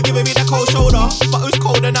look at them were giving me the cold shoulder, but who's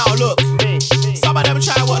colder now, look. Some of them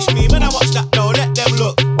try to watch me, man I watch that though, let them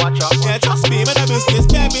look. Yeah, trust me, man, the business,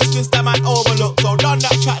 bare business, that man overlook. So none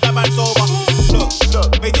that chat, that man's over. Look,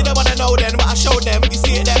 they didn't wanna know then, but I showed them, you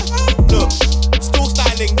see it there? Look, still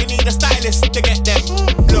styling, you need a stylist to get them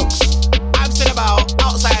looks. I'm still about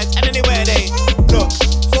outsides and anywhere they look.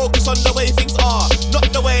 Focus on the way things are, not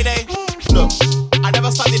the way they look. I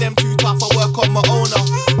never studied them too tough, I work on my own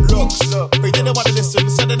looks. They didn't wanna listen,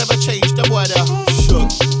 so they never changed them word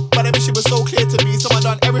shook. But the mission was so clear to me, so I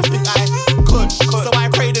done everything I could. So I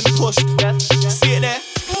prayed and pushed. See it there?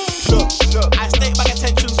 Look, I stayed back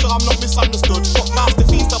attention so I'm not misunderstood. Got mouth to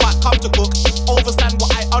feast, so I come to cook. Overstand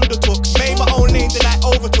what I undertook. Made my own lane, then I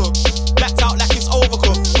overtook. Blacked out like it's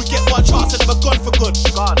overcooked. We get one chance and never gone for good.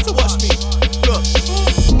 So watch me, look.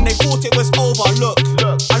 They thought it was over, look.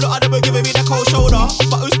 I look at them were giving me the cold shoulder,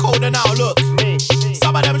 but who's colder now, look.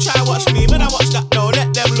 Some of them try to watch me, man I watch that though,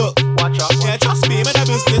 let them look. Yeah, trust me, man the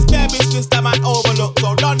business, bare business, that man overlook.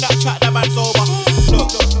 So none that chat, that man's over. Look,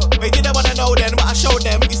 they didn't wanna know then, but I showed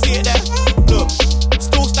them, you see it there? Look,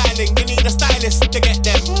 still styling, you need a stylist to get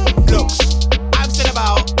them looks. I'm still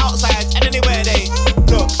about outsides and anywhere they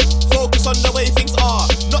look. Focus on the way things are,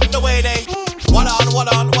 not the way they. One on,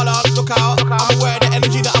 look out. I'm aware of the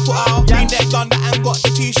energy that I put out. Been there, done that, and got the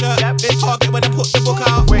t-shirt. They target when I put the book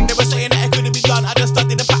out. They were saying that it couldn't be done. I just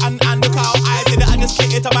studied the pattern and look out. I did it, I just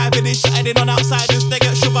catered to my village. Shutting on outsiders, they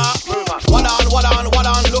get shuv out. One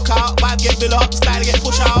on, look out. Vibe get built up, style get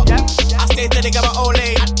pushed out. I stay steady, get my own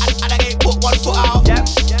lane, and I ain't put one foot out.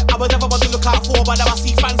 I was never one to look out for, but now I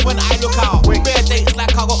see fans when I look out. Bare dates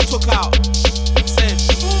like I got took out.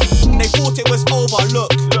 They thought it was over, look.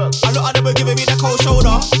 I look at them were giving me the cold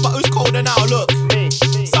shoulder, but who's colder now, look.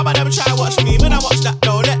 Some of them try to watch me, man I watch that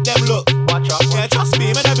though, let them look. Yeah, trust me,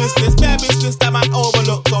 man the business, bare business, that man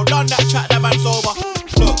overlook. So none that chat, that man's over.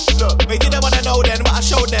 Look, they didn't wanna know then, but I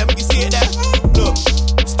showed them, you see it there? Look,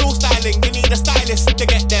 still styling, you need a stylist to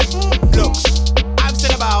get them looks. I'm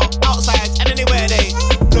still about outsides and anywhere they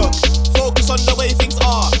look. Focus on the way things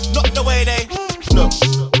are, not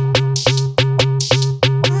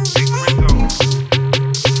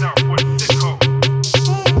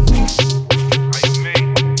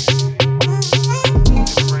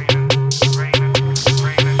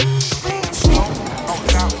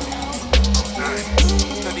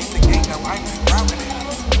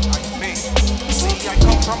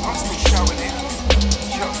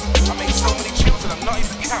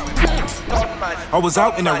was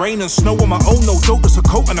out in the rain and snow on my own, no joke, just a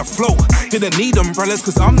coat and a flow. Didn't need umbrellas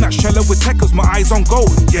cause I'm not shallow with tech cause my eyes on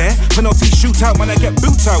gold, yeah. Penalty shootout when I get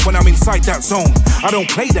boot out when I'm inside that zone. I don't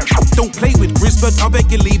play that, don't play with Grizz, but I beg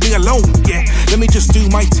you leave me alone, yeah. Let me just do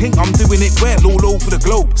my thing, I'm doing it well all over the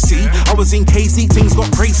globe. See, I was in KC, things got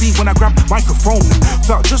crazy when I grabbed microphone.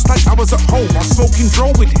 Felt just like I was at home, I'm smoking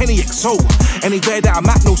dro with Henny XO. Anywhere that I'm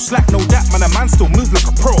at, no slack, no that, man, a man still move like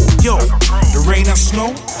a pro. Yo, the rain and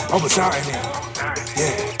snow, I was out in it.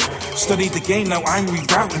 Yeah, studied the game, now I'm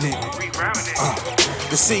rerouting it.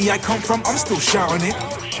 The city I come from, I'm still shouting it.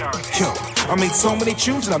 Yo, I made so many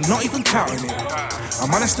tunes and I'm not even counting it. Am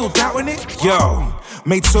I still doubting it? Yo,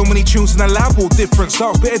 made so many tunes in the lab, all different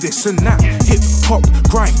styles, bit of this and that. Hip hop,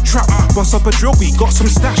 grind, trap, bust up a drill beat, got some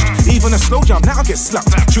stashed. Even a slow jam, now I get slapped.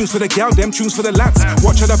 Tunes for the gal, them tunes for the lads.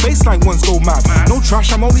 Watch how the bassline ones go mad. No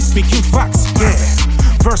trash, I'm only speaking facts. Yeah.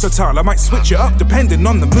 Versatile, I might switch it up depending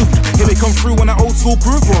on the mood. Hear me come through on an old school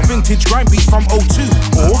groove or a vintage grind beat from 02.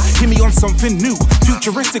 Or hear me on something new,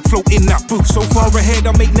 futuristic flow in that booth. So far ahead,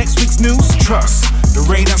 I'll make next week's news. Trust, the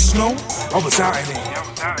rain and snow, I was out in it.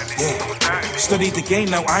 Yeah, studied the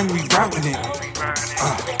game, now I'm rerouting it.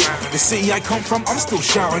 The city I come from, I'm still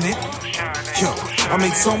shouting it. Yo, I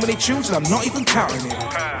made so many tunes and I'm not even counting it.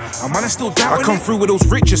 Am I still doubting I come through with those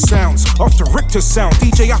richer sounds, off the Richter sound.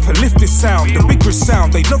 DJ Apple lift this sound, the bigger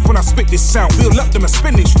sound. They love when I spit this sound, build up them a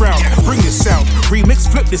spinach round. Bring this sound, remix,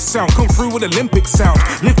 flip this sound. Come through with Olympic sound,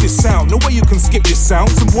 lift this sound. No way you can skip this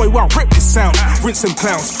sound. Some boy, well, rip this sound. Rinse them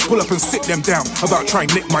clowns, pull up and sit them down. About try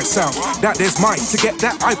and nick my sound, that there's mine. To get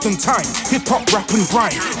that item time, hip hop, rap and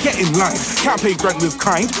grind. Get in line, can't pay rent with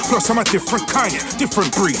kind. Plus I'm a different kind,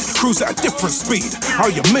 different breed. Cruise at a different speed.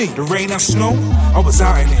 How you mean? The rain and snow, I was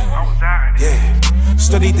out in it. Yeah,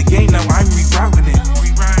 studied the game, now I'm rerouting it.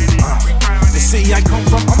 The city I come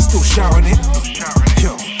from, I'm still shouting it.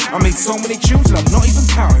 Yo, I made so many tunes and I'm not even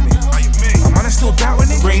counting it. Am I still doubting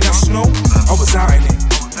it? Rain and snow, I was out in it.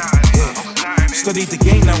 Yeah, studied the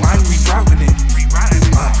game, now I'm rerouting it.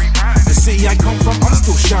 The city I come from, I'm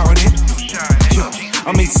still shouting it. Yo,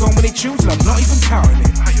 I made so many tunes and I'm not even counting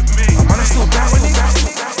it. Am I still doubting it?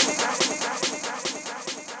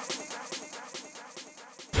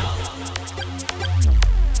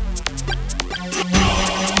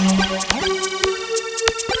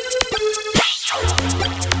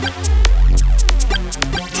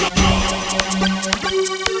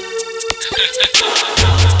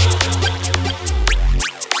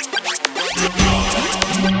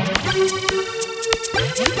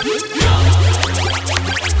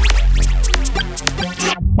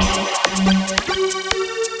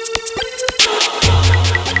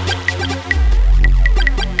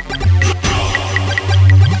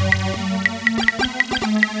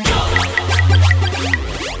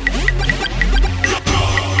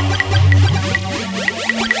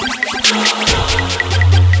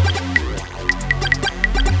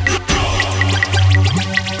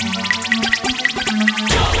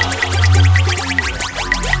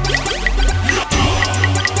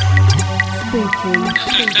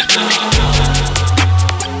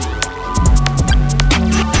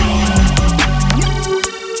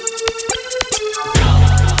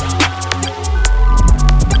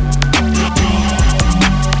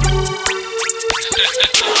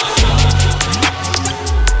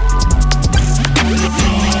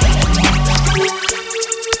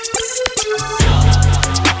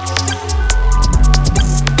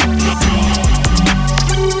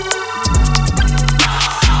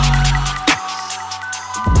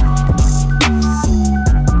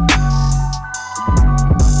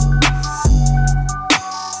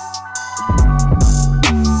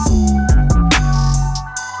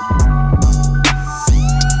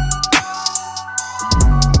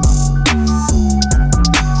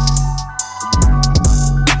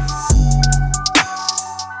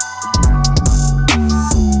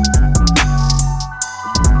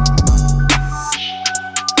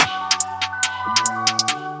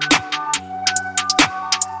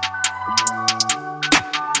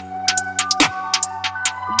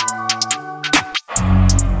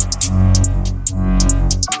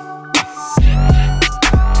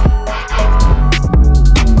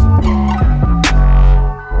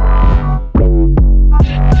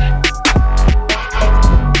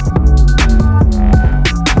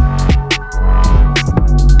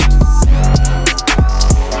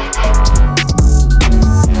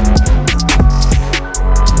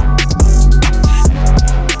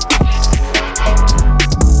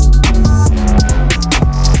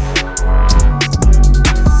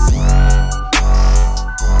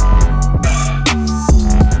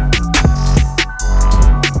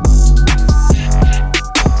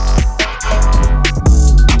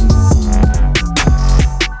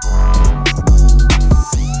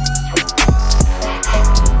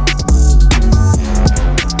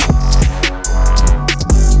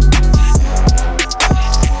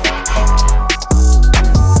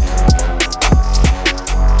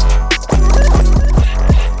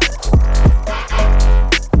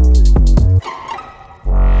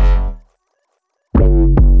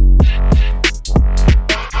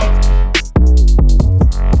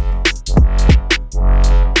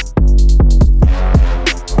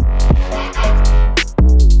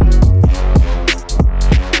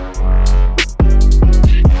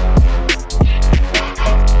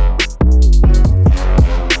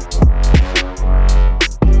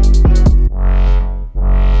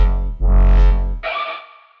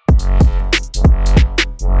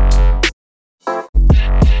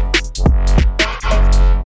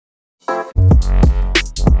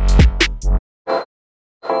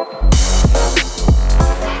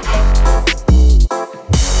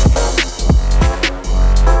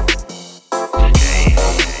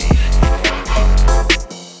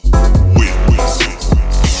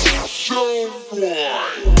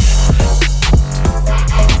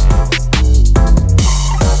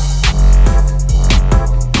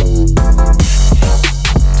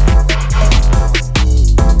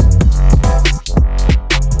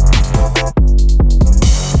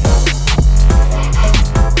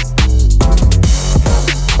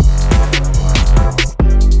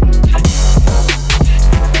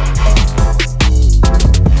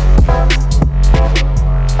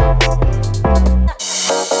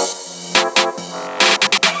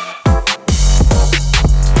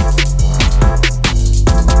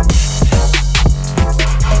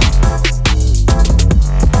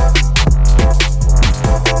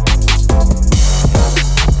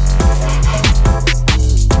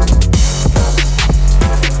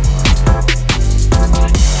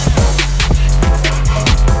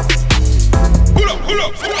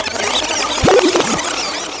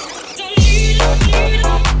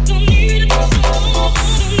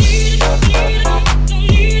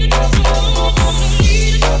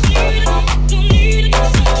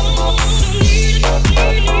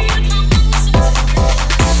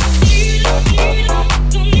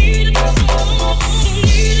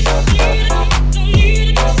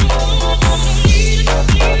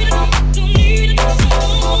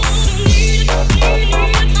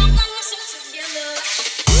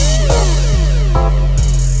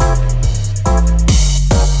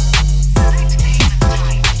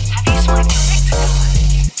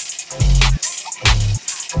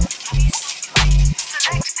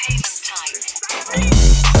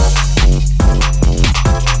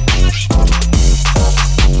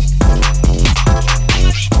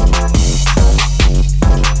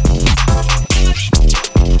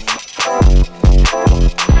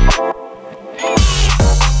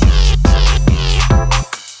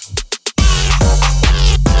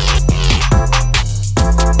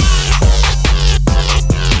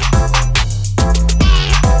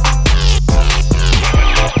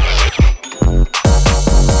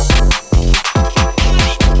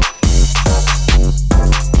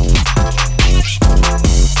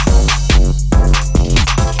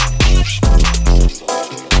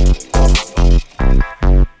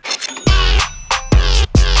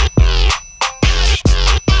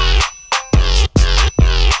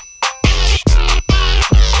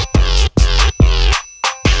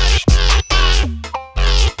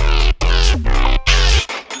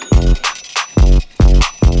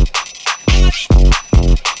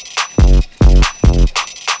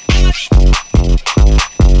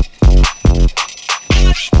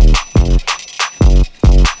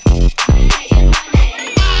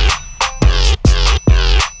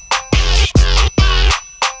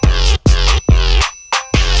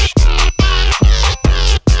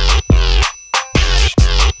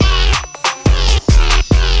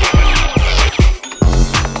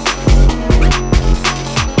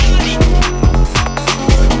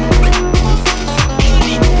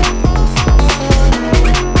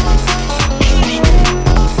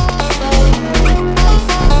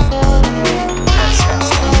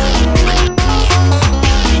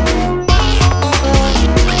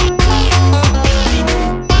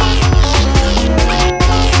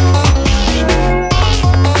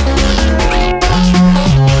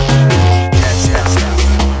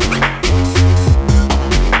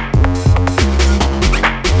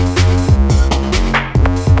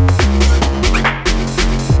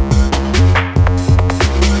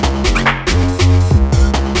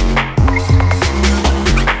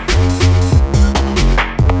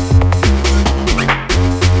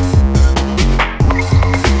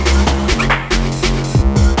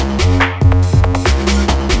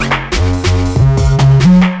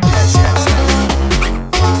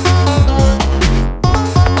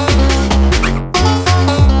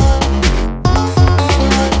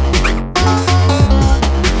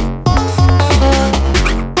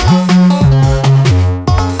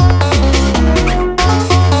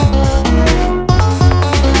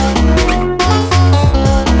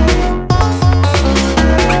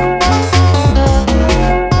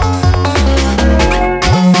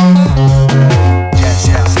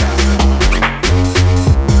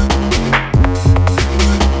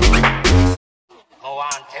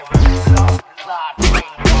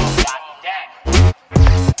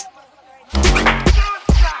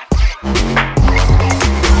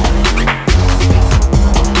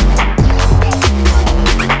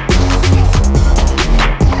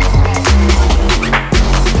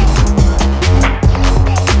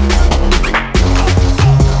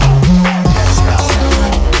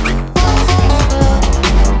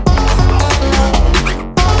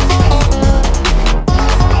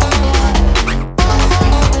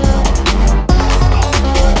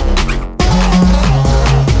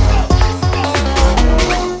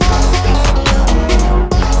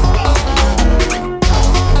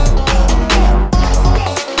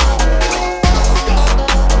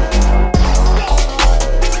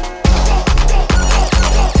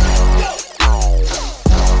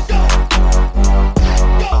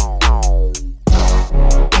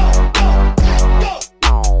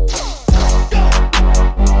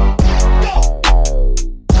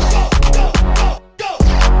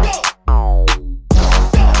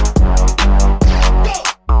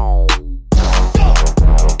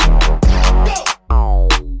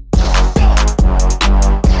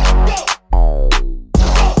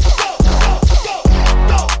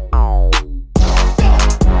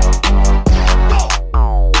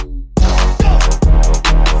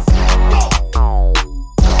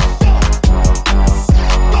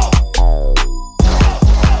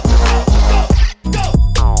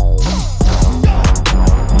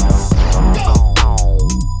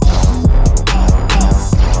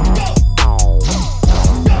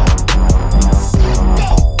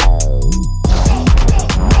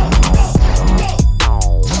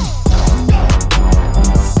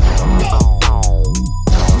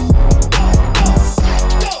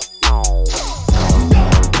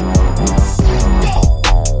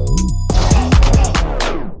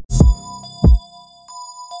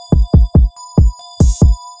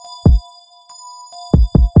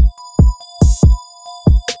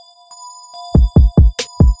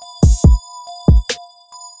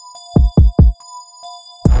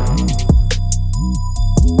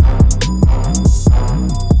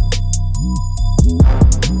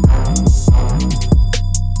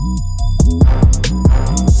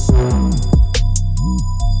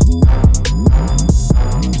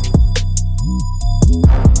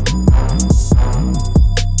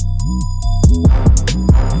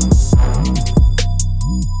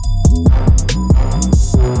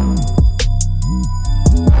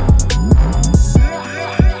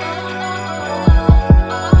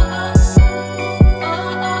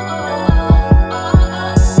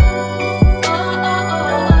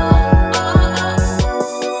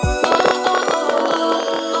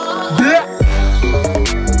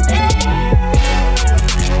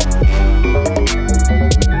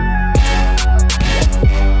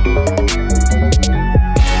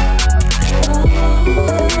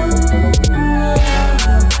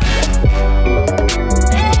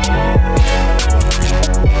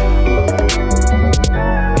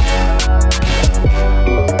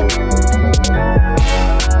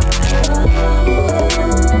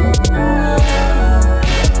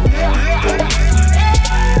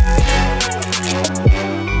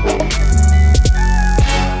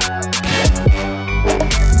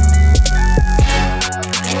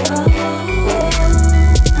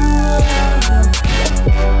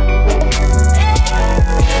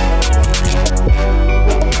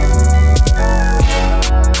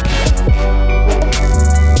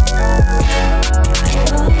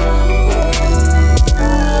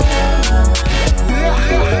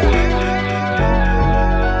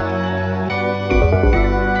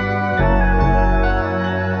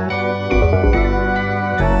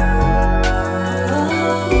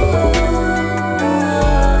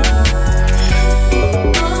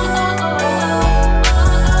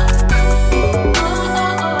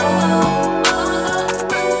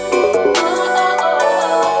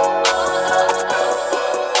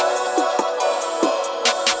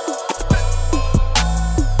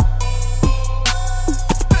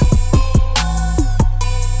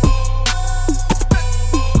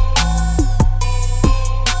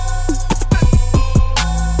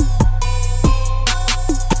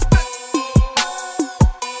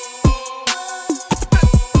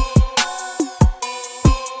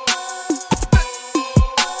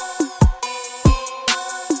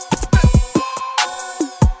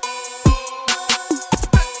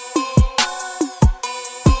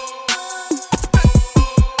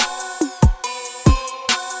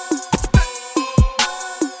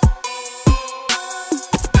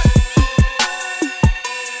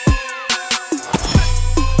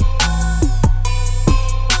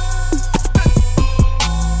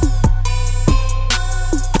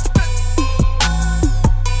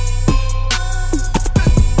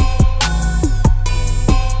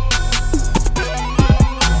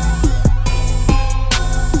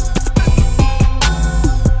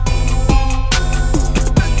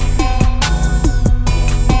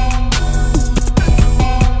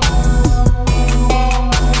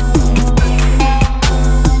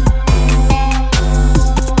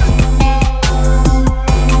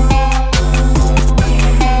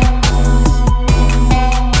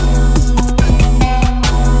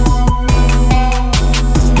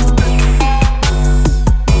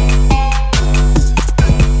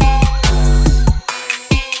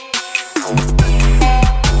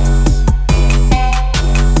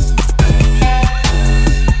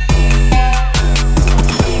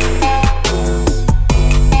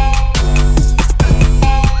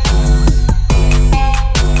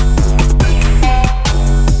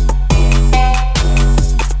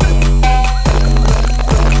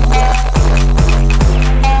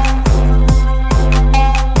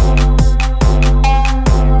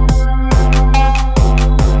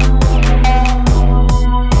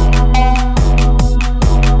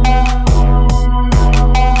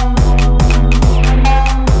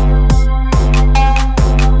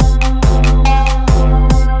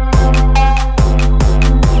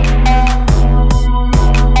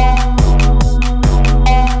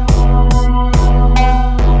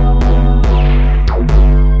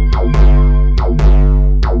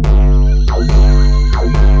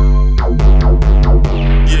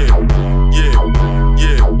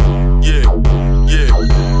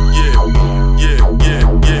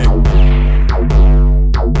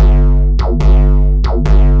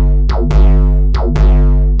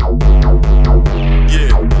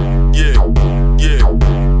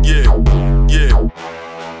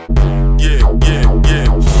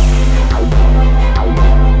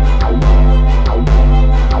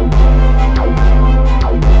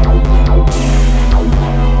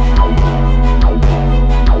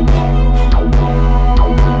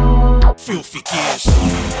 gears.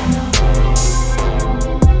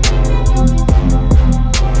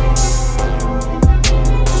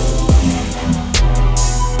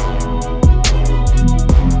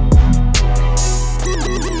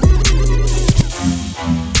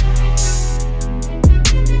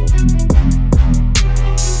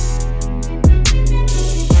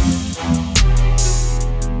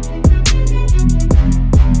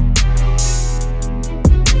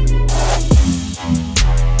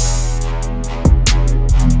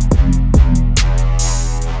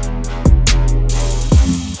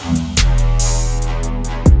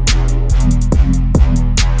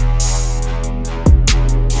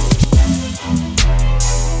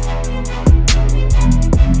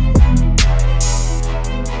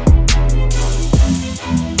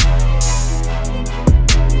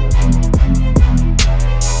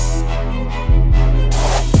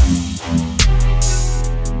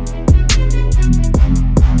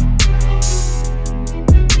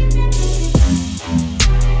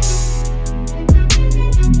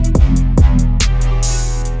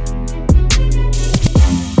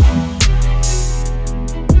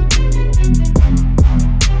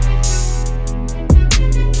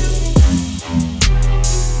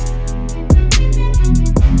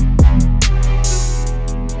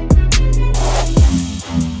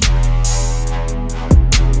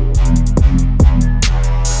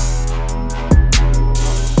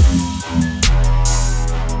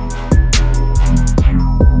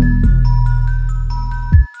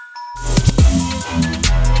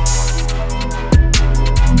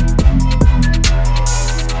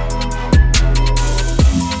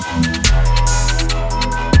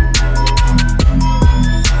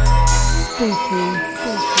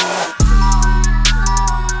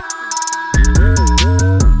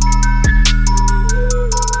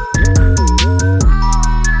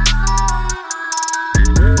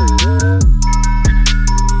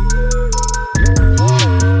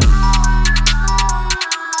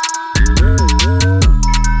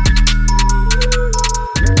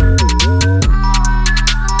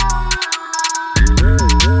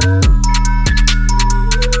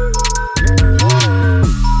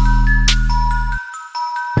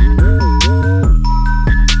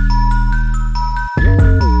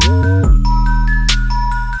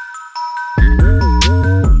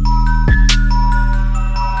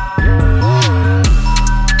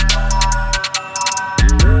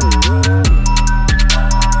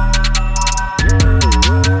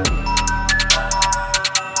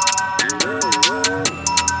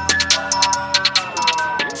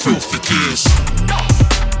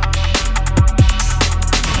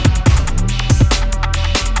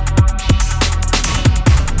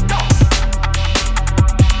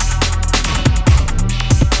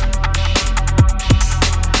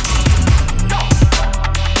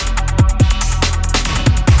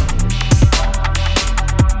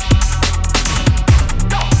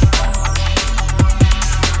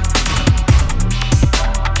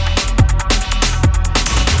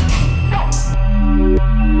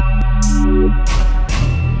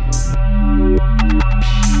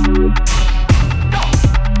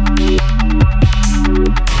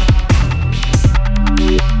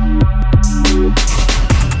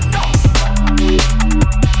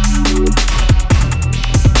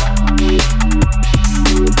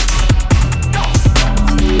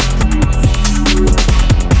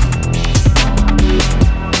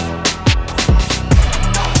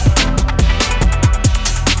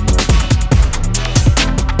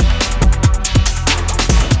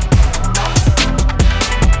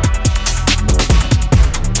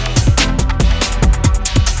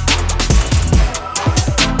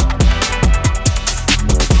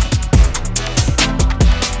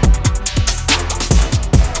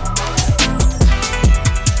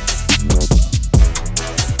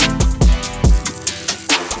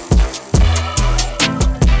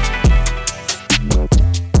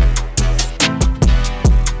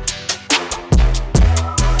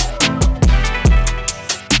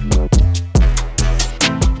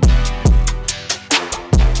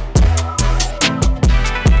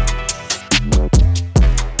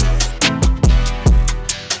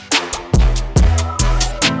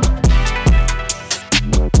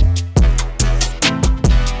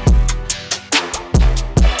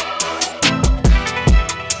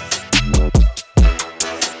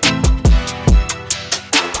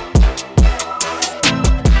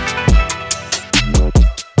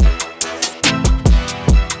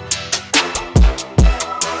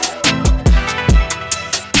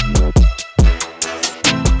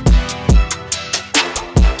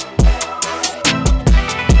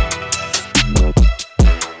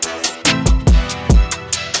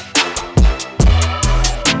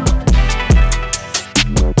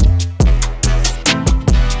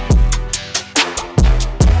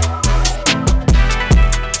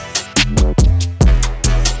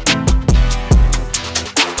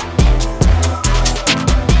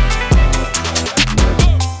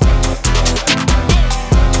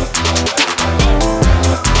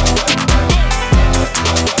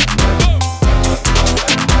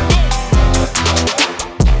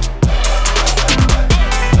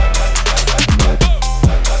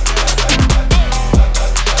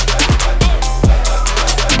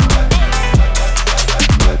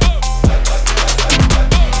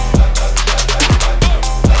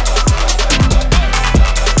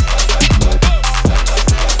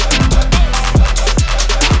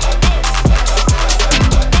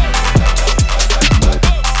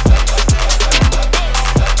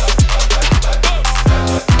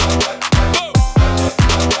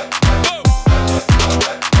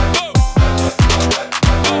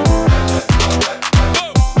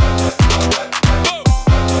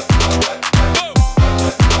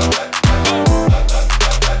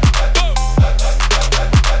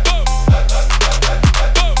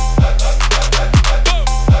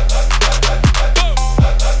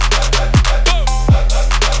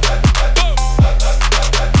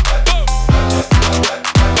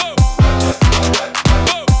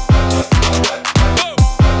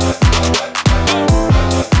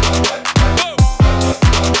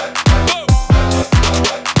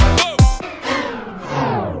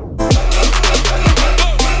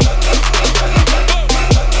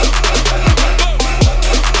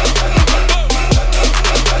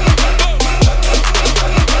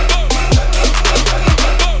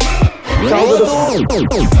 sound of the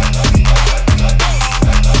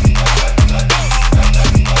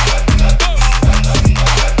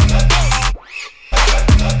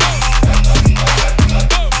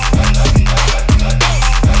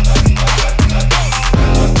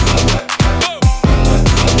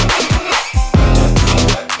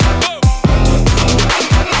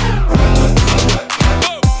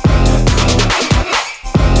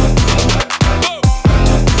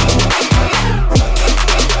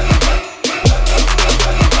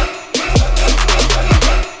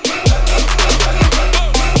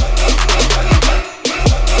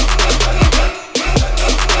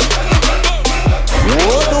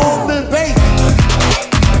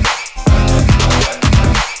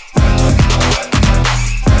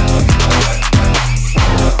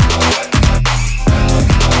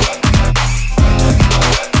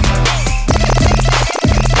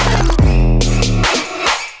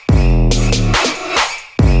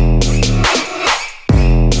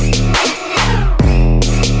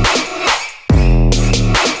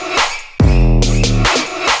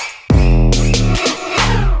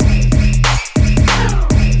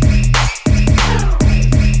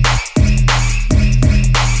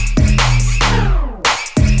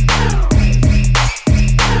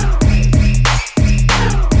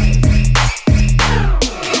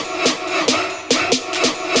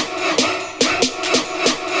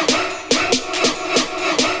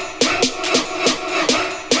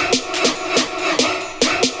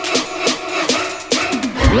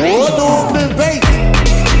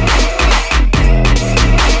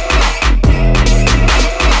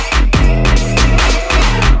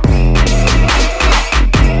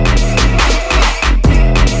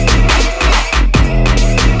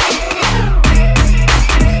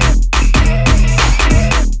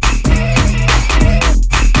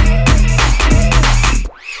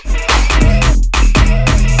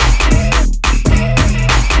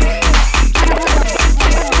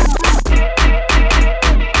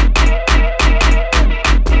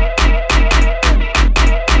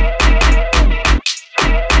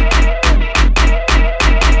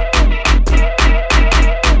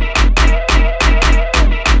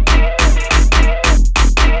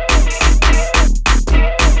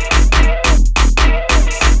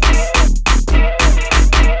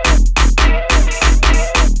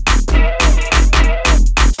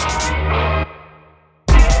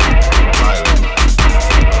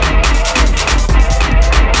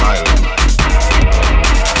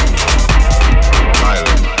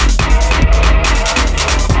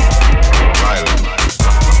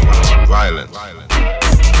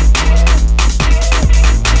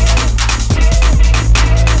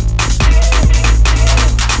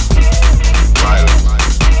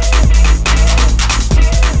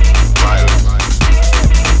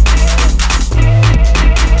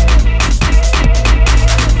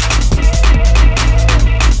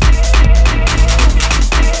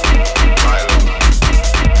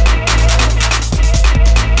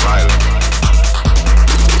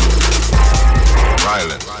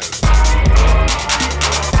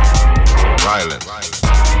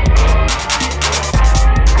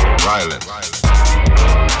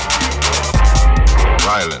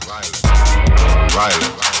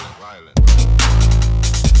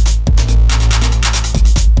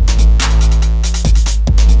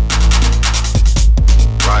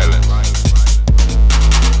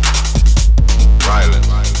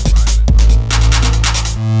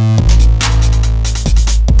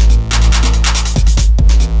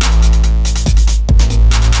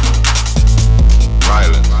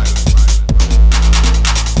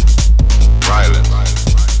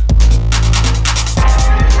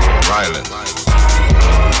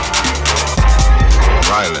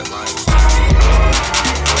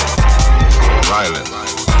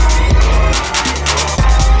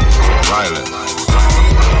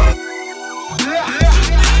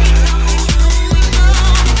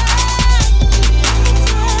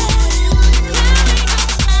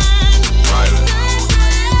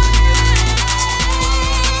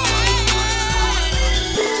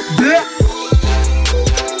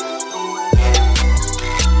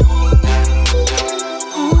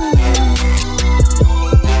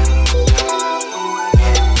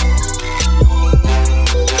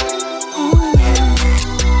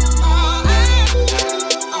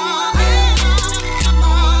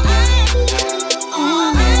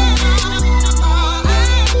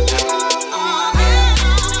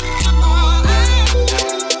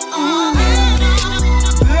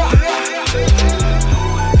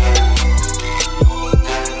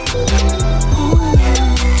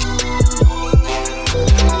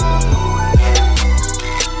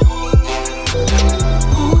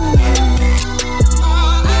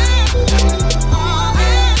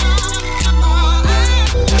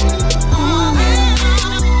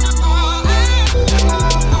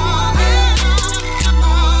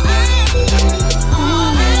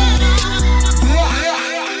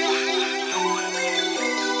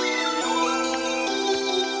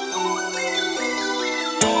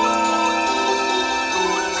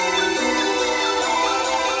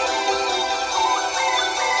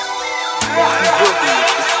You're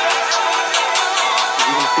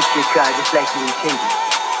gonna fix your car just like you intended.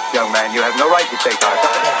 Young man, you have no right to take our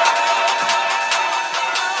car.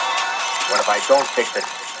 What if I don't fix it?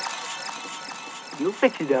 You'll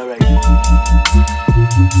fix it all right.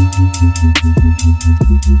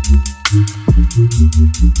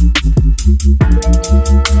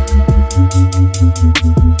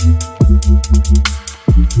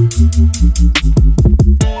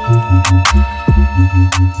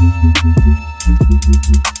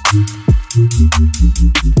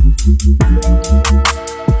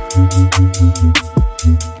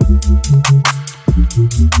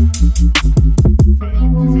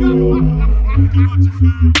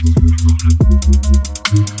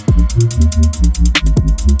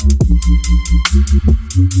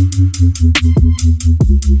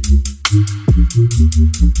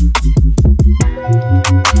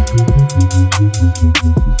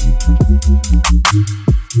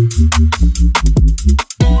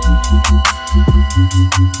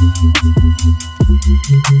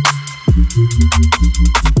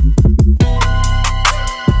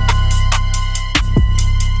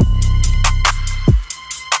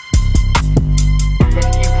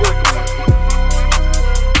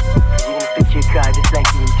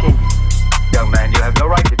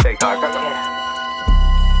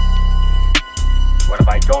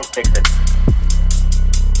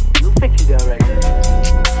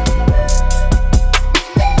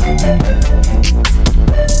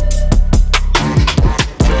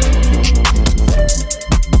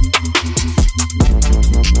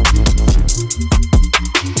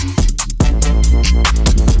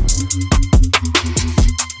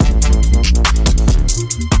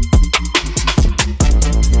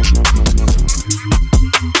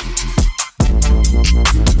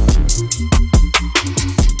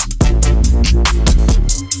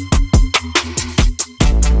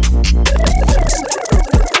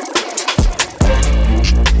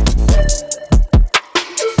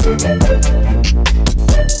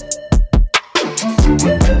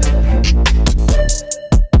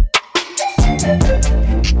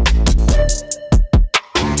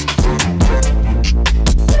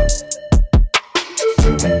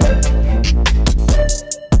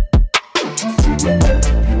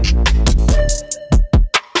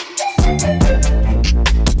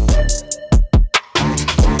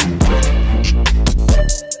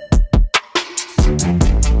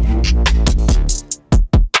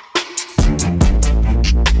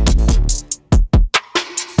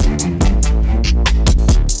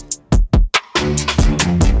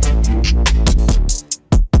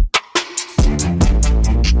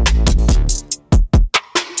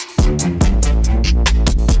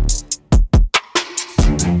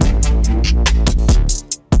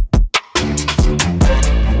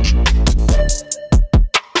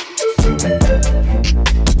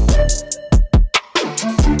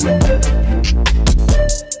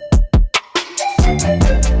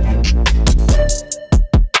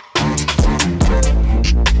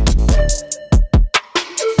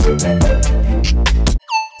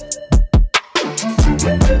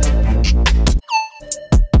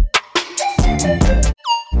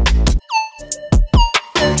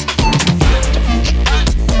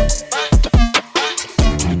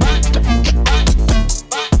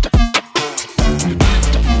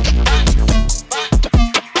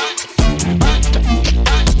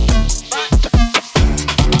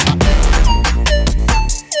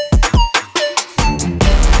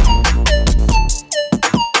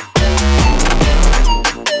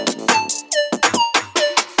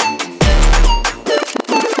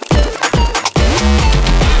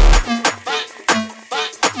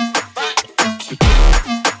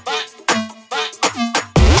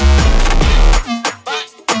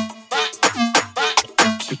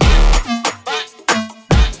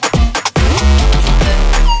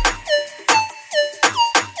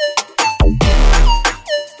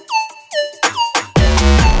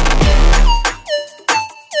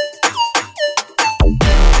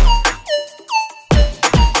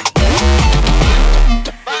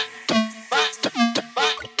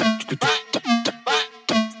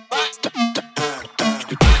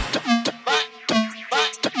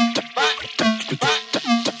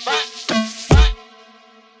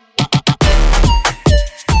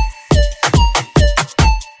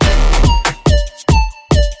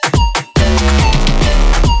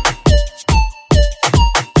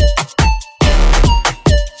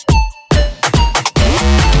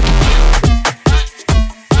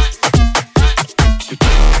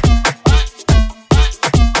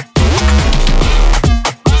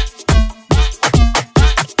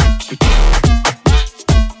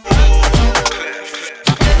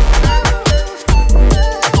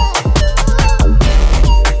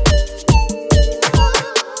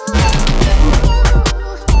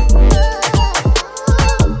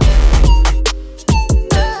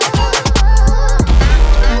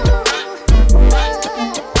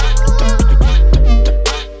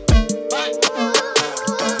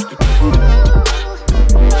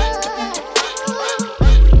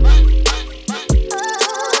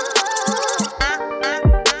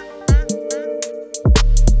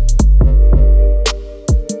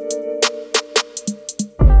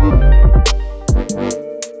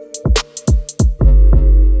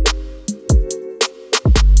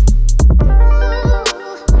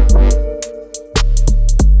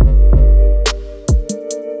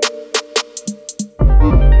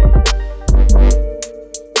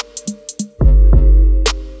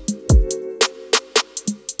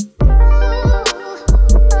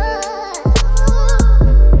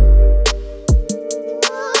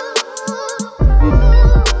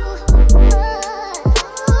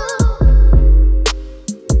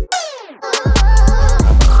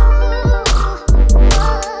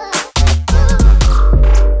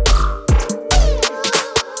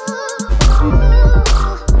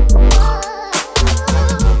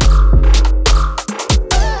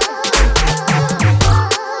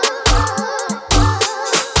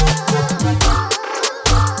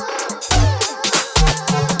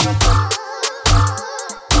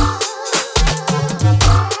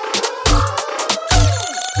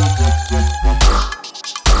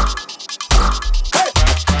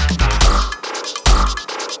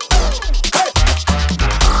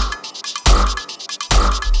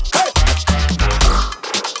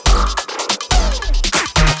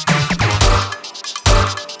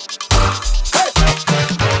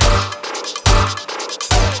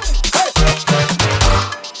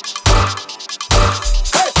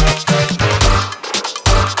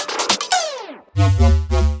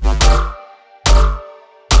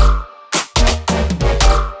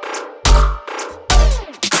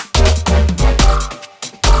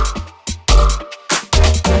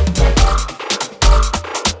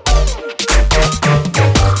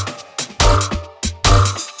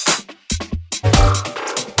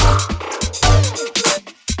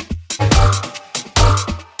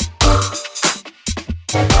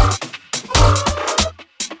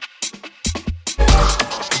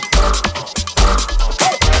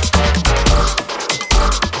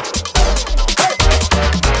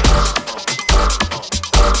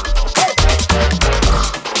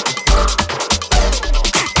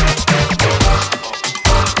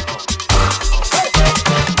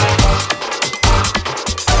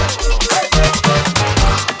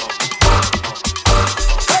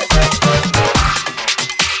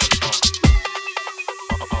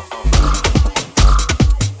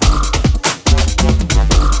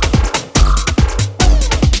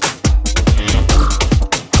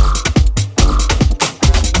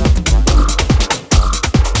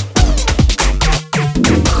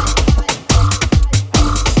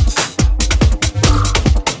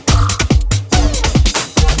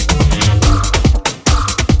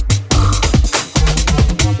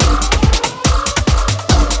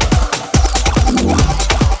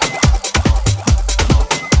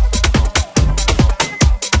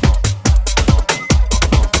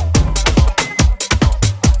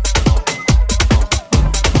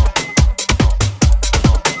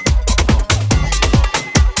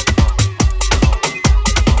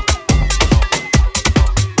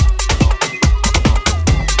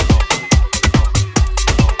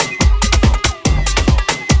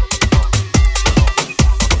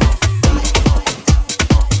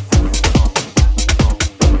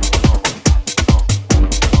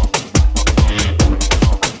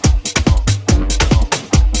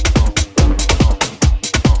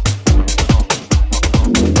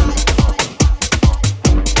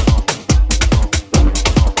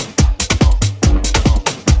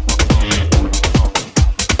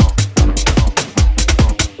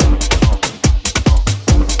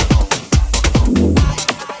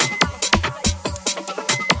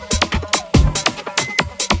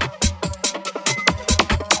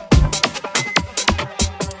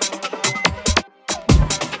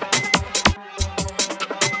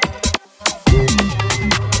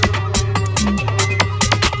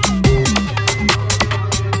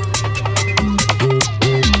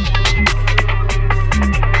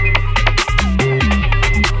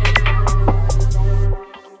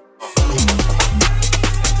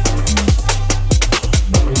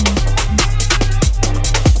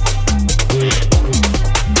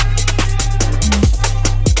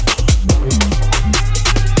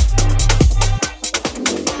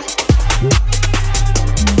 Thank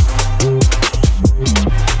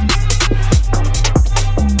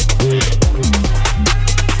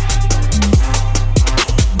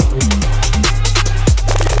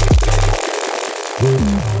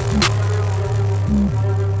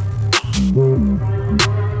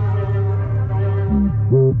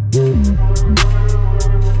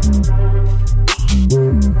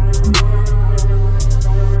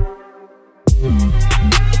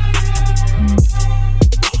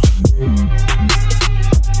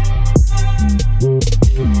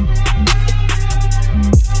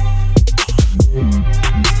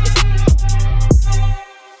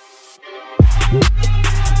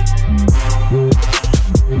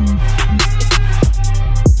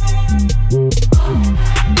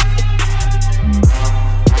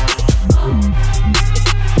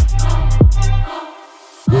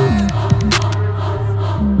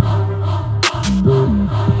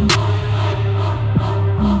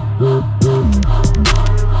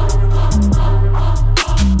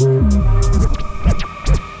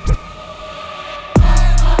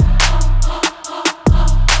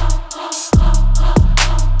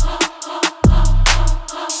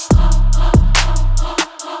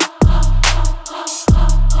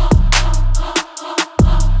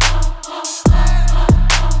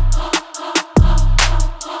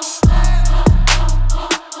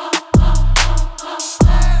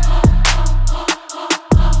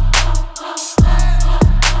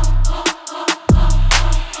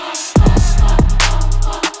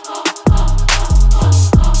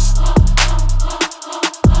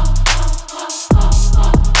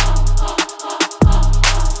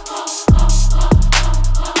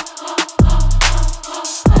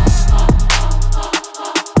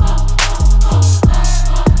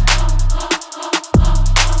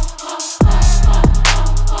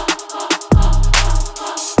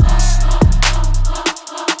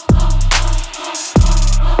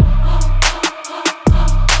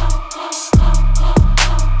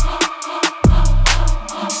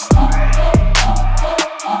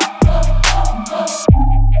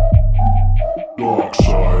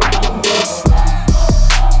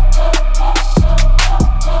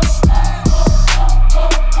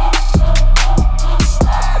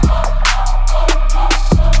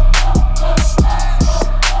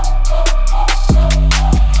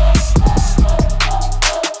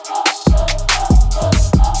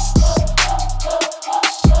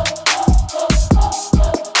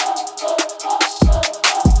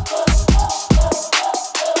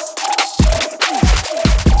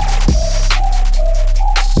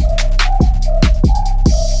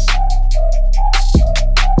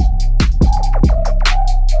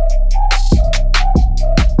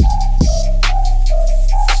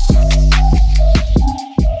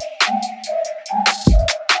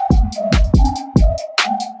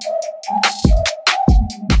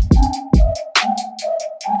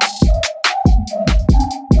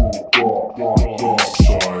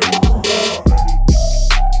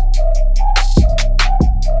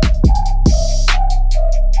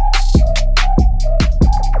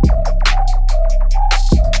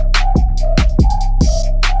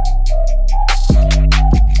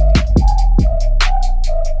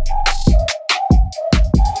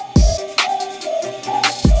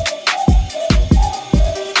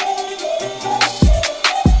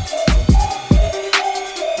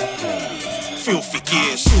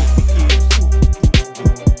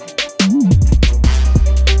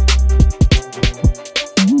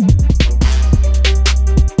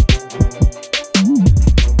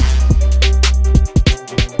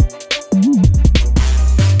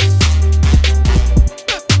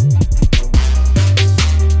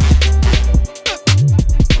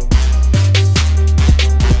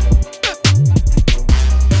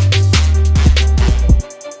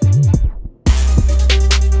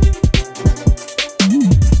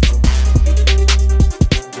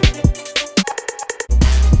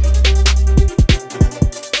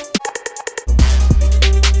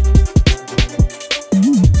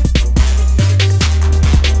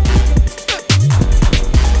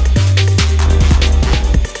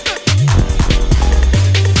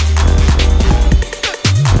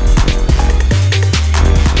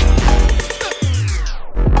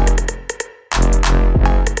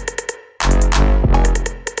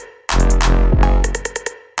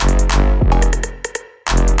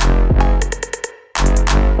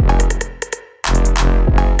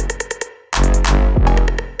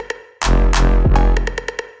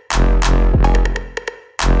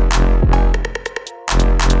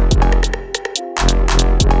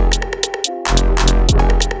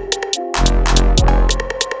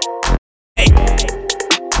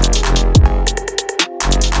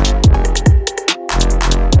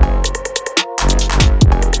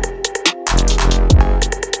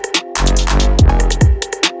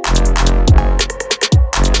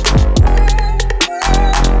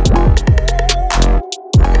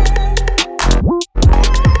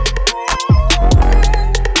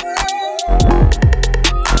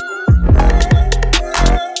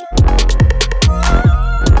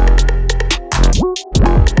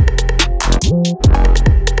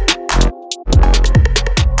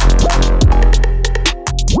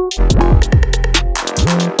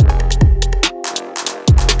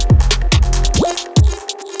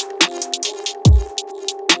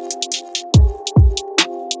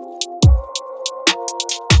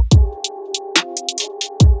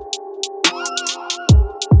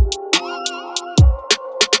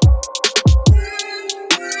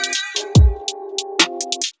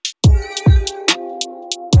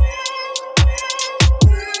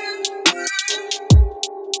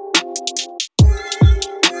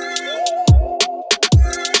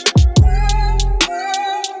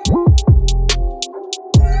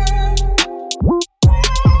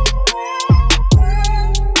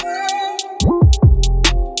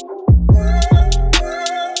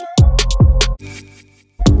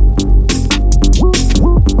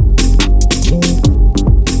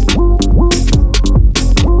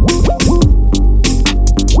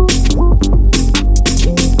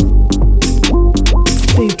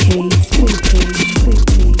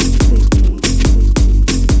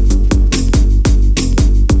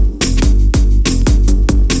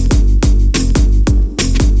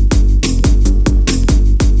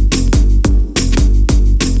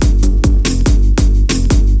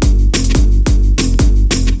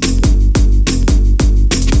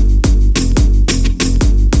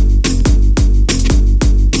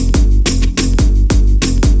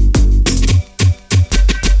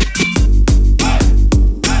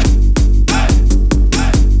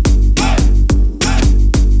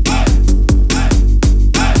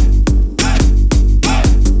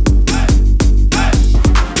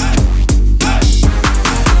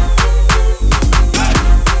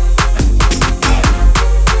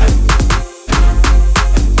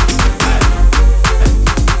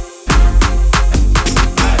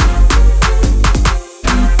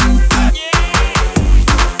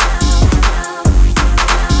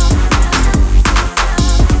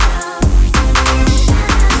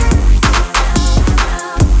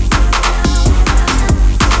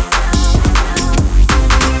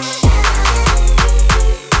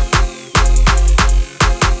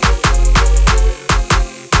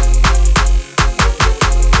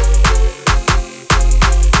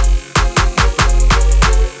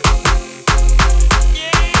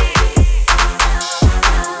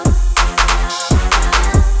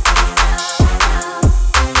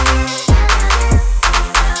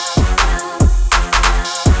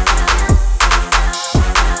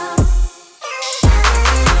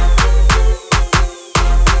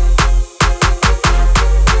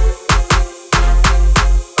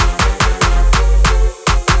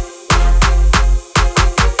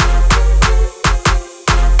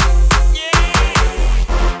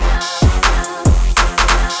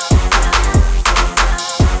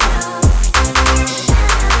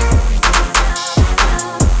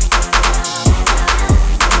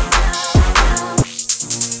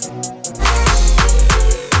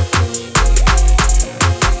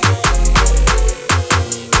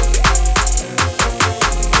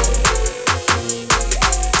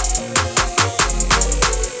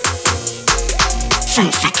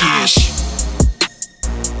filthy cash.